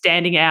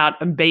standing out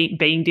and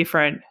being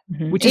different,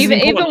 which is an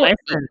important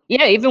lesson.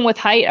 Even with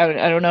height,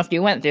 I don't know if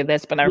you went through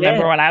this, but I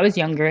remember when I was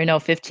younger,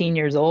 15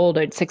 years old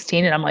or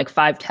 16, and I'm like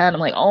 5'10", I'm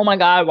like, oh my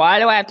God, why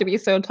do I have to be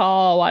so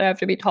tall? Why do I have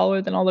to be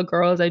taller than all the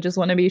girls? I just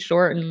want to be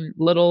short and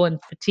little and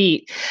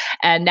petite.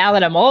 And now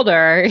that I'm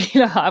older,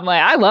 I'm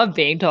like, I love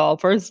being tall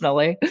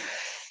personally.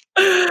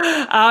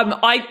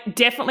 I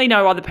definitely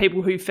know other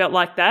people who felt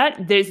like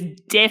that. There's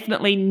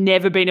definitely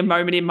never been a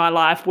moment in my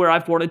life where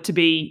I've wanted to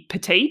be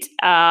petite.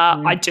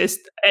 I just,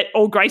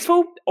 or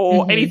graceful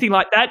or anything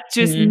like that,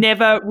 just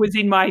never was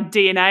in my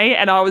DNA.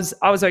 And I was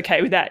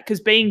okay with that,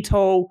 because being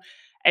tall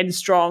and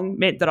strong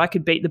meant that I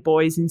could beat the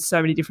boys in so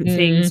many different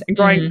things. And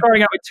growing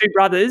up with two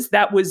brothers,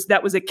 that was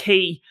a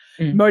key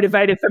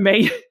motivator for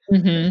me.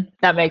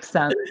 That makes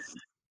sense.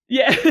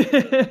 Yeah.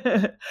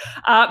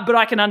 But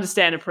I can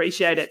understand,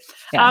 appreciate it.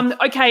 Yeah.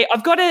 Okay,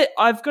 I've got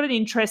an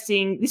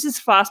interesting, this has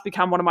fast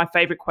become one of my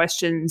favorite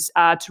questions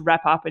to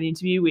wrap up an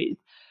interview with.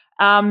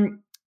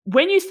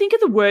 When you think of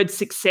the word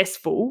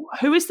successful,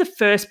 who is the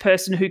first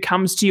person who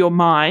comes to your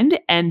mind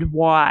and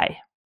why?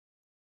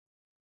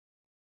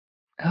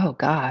 Oh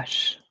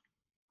gosh.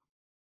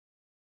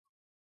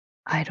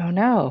 I don't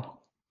know.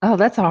 Oh,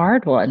 that's a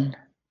hard one.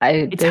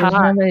 It's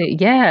hard.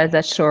 Yeah,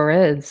 that sure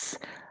is.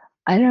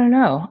 I don't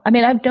know. I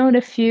mean, I've known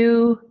a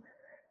few.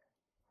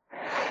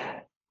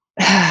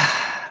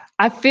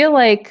 I feel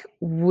like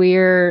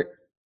we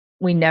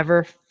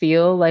never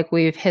feel like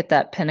we've hit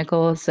that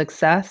pinnacle of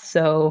success.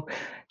 So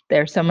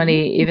there's so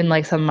many, even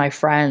like some of my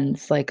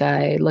friends, like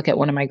I look at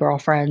one of my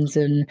girlfriends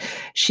and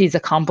she's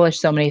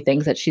accomplished so many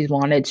things that she's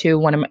wanted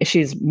to.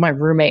 She's my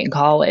roommate in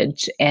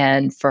college,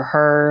 and for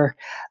her,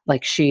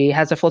 like she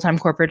has a full-time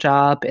corporate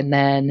job, and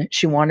then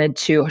she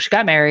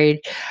got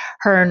married.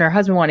 Her and her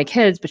husband wanted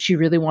kids, but she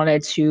really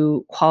wanted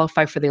to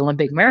qualify for the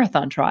Olympic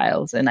marathon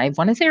trials. And I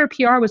want to say her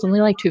PR was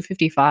only like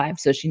 2:55.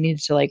 So she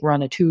needed to like run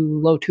low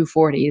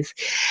 2:40s.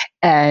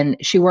 And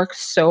she worked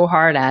so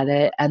hard at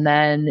it. And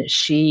then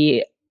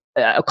she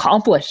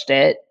accomplished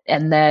it,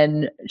 and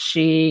then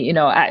she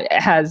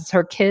has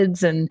her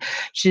kids, and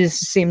she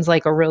seems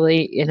like a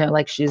really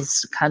like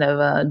she's kind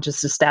of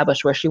just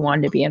established where she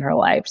wanted to be in her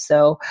life.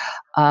 So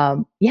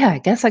I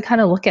guess I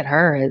kind of look at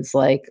her as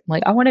like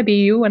I want to be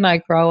you when I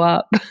grow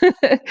up.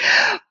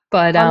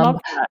 But I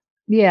love that.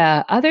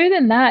 Yeah, other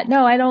than that,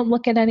 no, I don't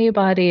look at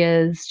anybody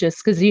as,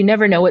 just because you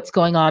never know what's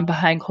going on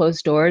behind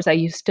closed doors. I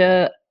used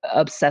to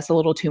obsess a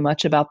little too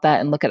much about that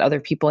and look at other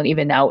people, and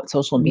even now with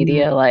social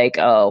media, like,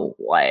 oh,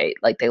 why,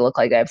 like they look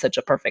like I have such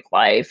a perfect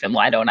life, and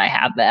why don't I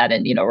have that,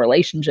 and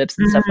relationships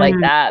and stuff like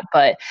that.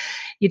 But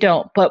you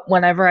don't. But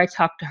whenever I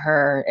talk to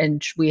her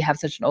and we have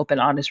such an open,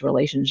 honest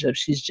relationship,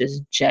 she's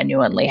just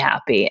genuinely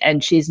happy,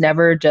 and she's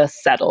never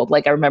just settled.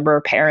 Like I remember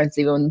her parents,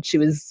 even when she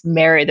was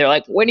married, they're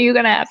like, when are you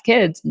going to have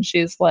kids? And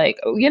she's like,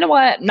 oh, you know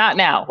what? Not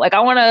now. Like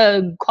I want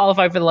to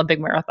qualify for the Olympic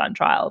marathon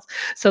trials.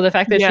 So the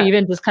fact that she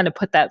even just kind of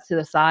put that to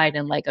the side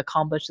and like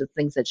accomplish the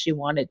things that she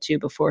wanted to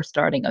before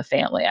starting a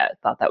family, I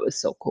thought that was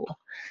so cool.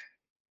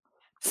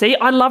 See,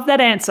 I love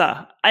that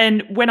answer.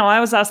 And when I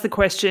was asked the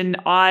question,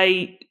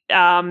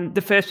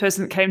 the first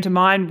person that came to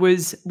mind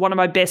was one of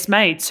my best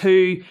mates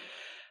who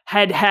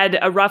had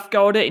a rough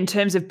go at it in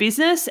terms of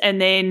business,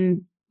 and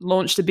then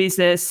launched a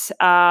business,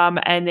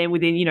 and then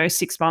within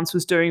 6 months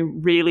was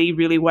doing really,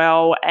 really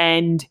well.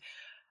 And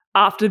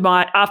after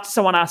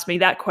someone asked me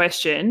that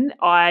question,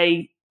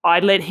 I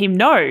let him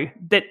know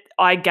that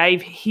I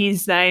gave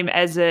his name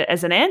as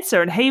an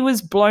answer, and he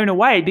was blown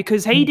away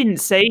because he didn't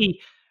see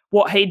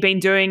what he'd been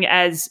doing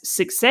as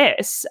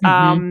success.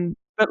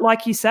 But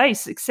like you say,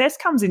 success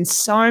comes in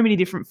so many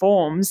different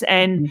forms,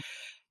 and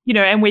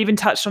and we even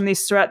touched on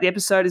this throughout the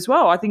episode as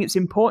well. I think it's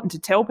important to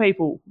tell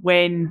people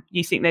when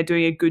you think they're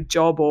doing a good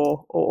job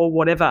or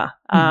whatever,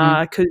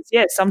 because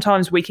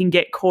sometimes we can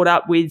get caught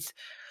up with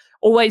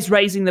always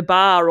raising the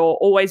bar or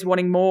always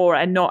wanting more,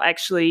 and not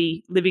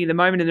actually living in the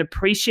moment and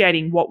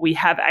appreciating what we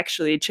have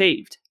actually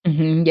achieved.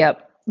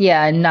 Yep.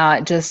 Yeah, and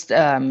not just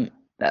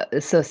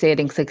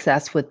associating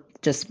success with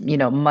just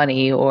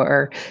money,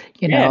 or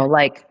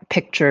like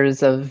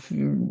pictures of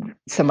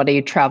somebody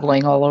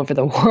traveling all over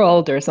the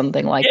world or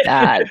something like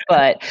that.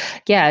 But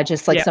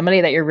just like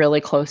somebody that you're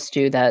really close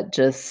to, that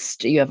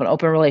just you have an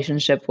open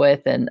relationship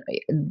with, and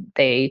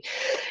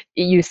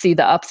you see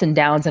the ups and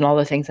downs and all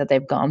the things that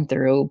they've gone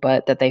through,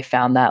 but that they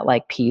found that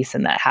like peace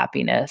and that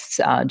happiness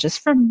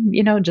just from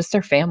just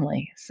their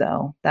family.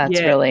 So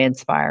that's really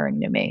inspiring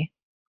to me.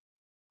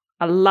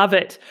 I love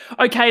it.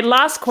 Okay,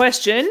 last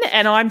question,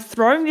 and I'm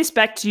throwing this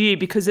back to you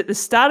because at the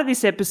start of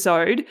this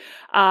episode,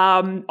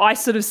 I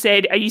sort of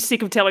said, are you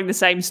sick of telling the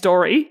same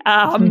story?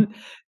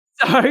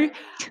 So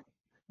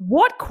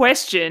what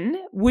question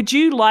would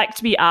you like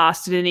to be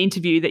asked in an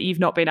interview that you've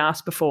not been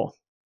asked before?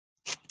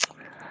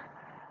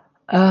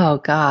 Oh,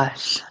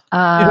 gosh.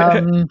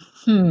 Something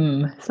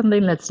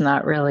that's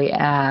not really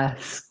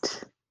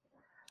asked.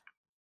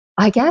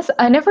 I guess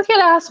I never get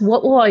asked,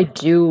 what will I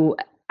do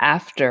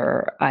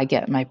after I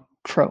get my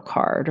pro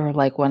card, or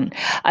like when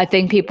I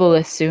think people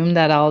assume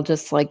that I'll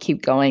just like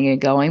keep going and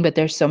going, but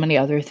there's so many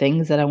other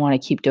things that I want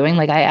to keep doing.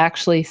 Like I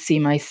actually see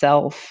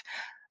myself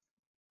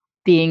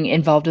being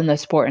involved in the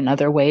sport in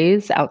other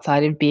ways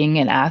outside of being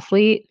an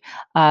athlete.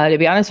 To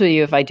be honest with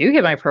you, if I do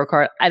get my pro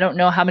card, I don't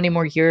know how many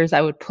more years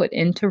I would put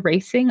into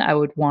racing. I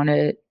would want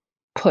to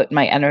put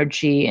my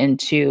energy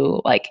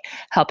into like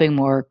helping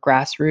more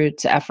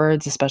grassroots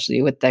efforts,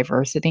 especially with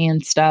diversity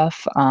and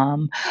stuff.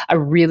 I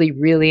really,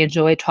 really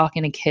enjoy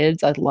talking to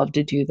kids. I'd love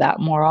to do that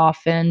more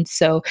often.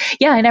 So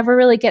yeah, I never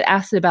really get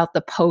asked about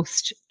the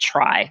post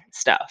try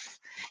stuff.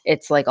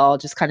 It's like all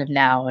just kind of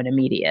now and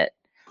immediate.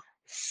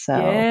 So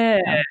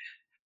Yeah.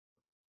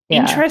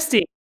 yeah.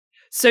 Interesting.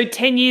 So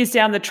 10 years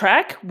down the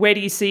track, where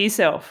do you see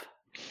yourself?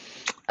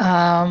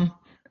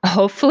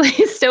 Hopefully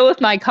still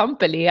with my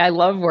company. I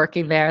love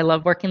working there. I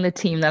love working the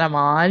team that I'm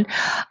on.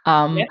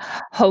 Yeah.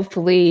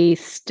 Hopefully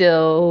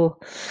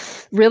still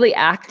really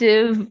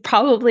active,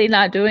 probably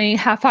not doing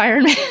half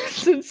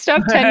Ironmans and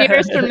stuff 10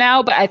 years from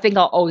now, but I think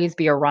I'll always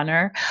be a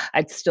runner.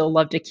 I'd still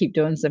love to keep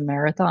doing some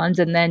marathons.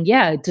 And then,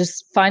 yeah,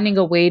 just finding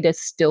a way to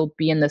still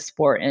be in the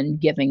sport and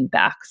giving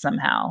back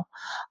somehow.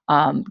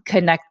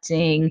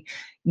 Connecting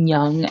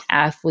young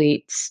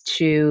athletes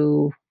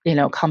to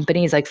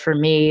companies. Like for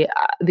me,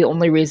 the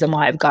only reason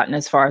why I've gotten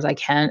as far as I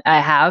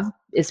have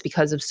is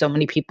because of so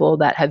many people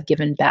that have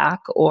given back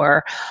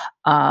or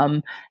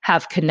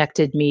have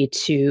connected me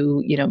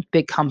to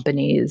big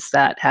companies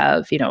that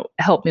have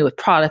helped me with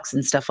products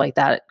and stuff like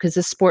that, because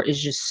this sport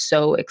is just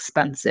so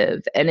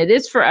expensive, and it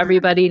is for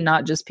everybody,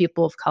 not just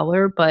people of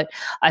color. But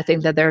I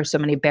think that there are so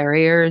many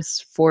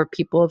barriers for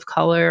people of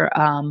color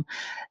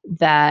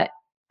that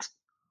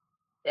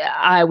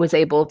I was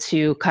able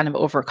to kind of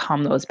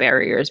overcome those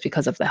barriers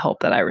because of the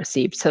help that I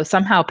received. So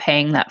somehow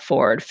paying that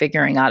forward,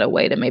 figuring out a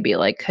way to maybe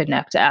like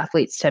connect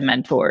athletes to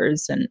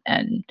mentors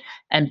and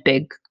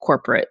big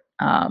corporate,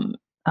 I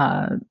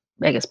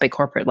guess big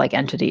corporate like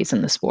entities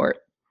in the sport.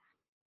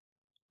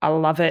 I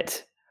love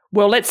it.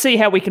 Well, let's see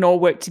how we can all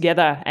work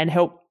together and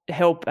help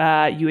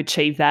you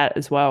achieve that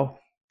as well.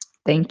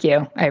 Thank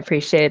you. I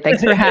appreciate it.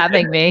 Thanks for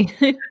having me.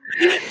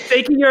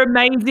 Vicky, you're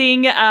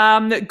amazing.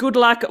 Good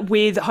luck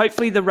with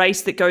hopefully the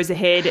race that goes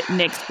ahead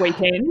next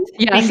weekend.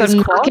 Yes, I'm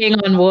knocking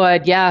on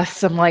wood.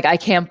 Yes, I'm like, I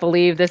can't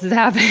believe this is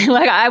happening.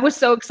 Like, I was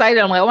so excited.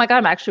 I'm like, oh my God,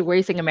 I'm actually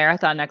racing a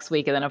marathon next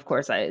week. And then, of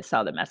course, I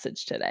saw the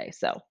message today.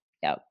 So,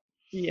 yeah.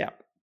 Yeah.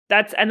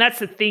 That's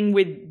the thing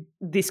with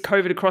this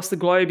COVID across the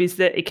globe, is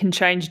that it can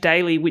change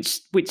daily, which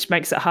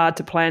makes it hard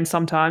to plan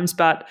sometimes.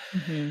 But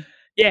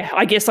yeah,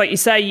 I guess like you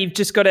say, you've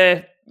just got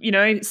to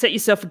set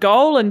yourself a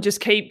goal and just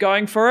keep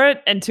going for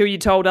it until you're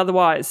told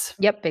otherwise.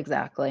 Yep,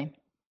 exactly.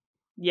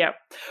 Yeah.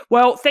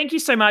 Well, thank you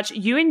so much.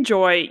 You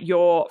enjoy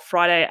your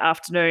Friday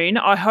afternoon.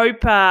 I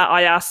hope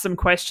I asked some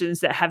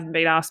questions that haven't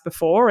been asked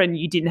before and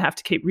you didn't have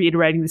to keep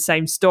reiterating the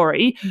same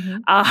story.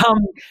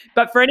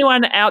 But for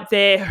anyone out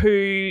there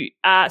who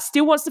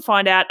still wants to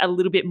find out a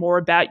little bit more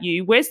about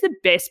you, where's the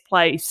best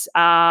place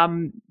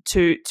to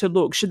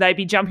look? Should they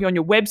be jumping on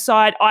your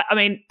website? I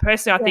mean,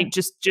 personally, I think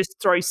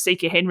just throw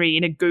Sika Henry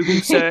in a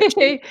Google search.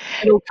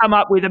 It'll come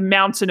up with a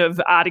mountain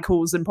of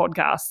articles and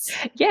podcasts.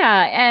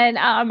 Yeah, and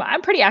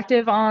I'm pretty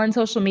active on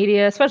social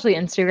media, especially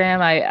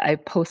Instagram. I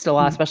post a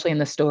lot, especially in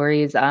the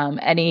stories.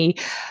 Any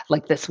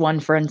like this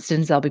one, for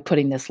instance, I'll be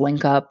putting this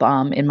link up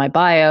in my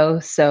bio.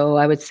 So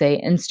I would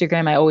say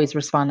Instagram. I always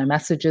respond to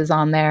messages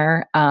on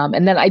there.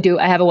 And then I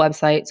have a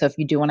website. So if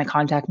you do want to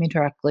contact me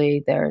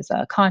directly, there's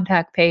a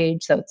contact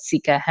page. So it's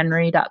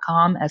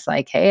sikahenry.com,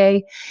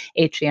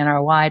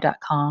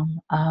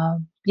 SIKAHENRY.com.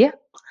 Yeah.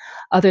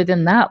 Other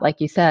than that, like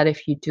you said,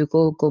 if you do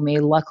Google me,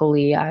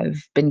 luckily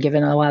I've been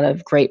given a lot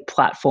of great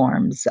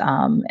platforms,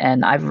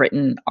 and I've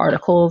written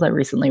articles. I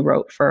recently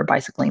wrote for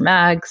Bicycling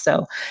Mag.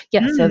 So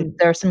yeah, so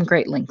there are some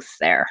great links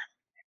there.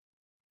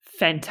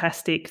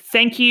 Fantastic.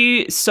 Thank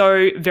you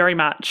so very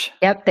much.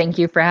 Yep. Thank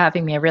you for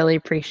having me. I really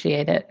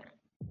appreciate it.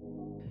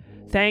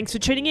 Thanks for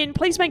tuning in.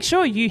 Please make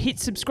sure you hit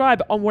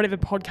subscribe on whatever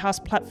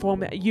podcast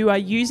platform you are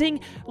using.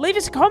 Leave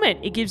us a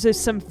comment. It gives us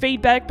some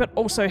feedback, but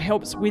also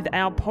helps with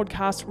our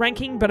podcast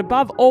ranking. But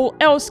above all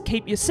else,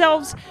 keep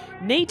yourselves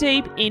knee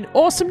deep in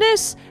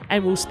awesomeness,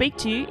 and we'll speak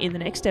to you in the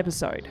next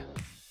episode.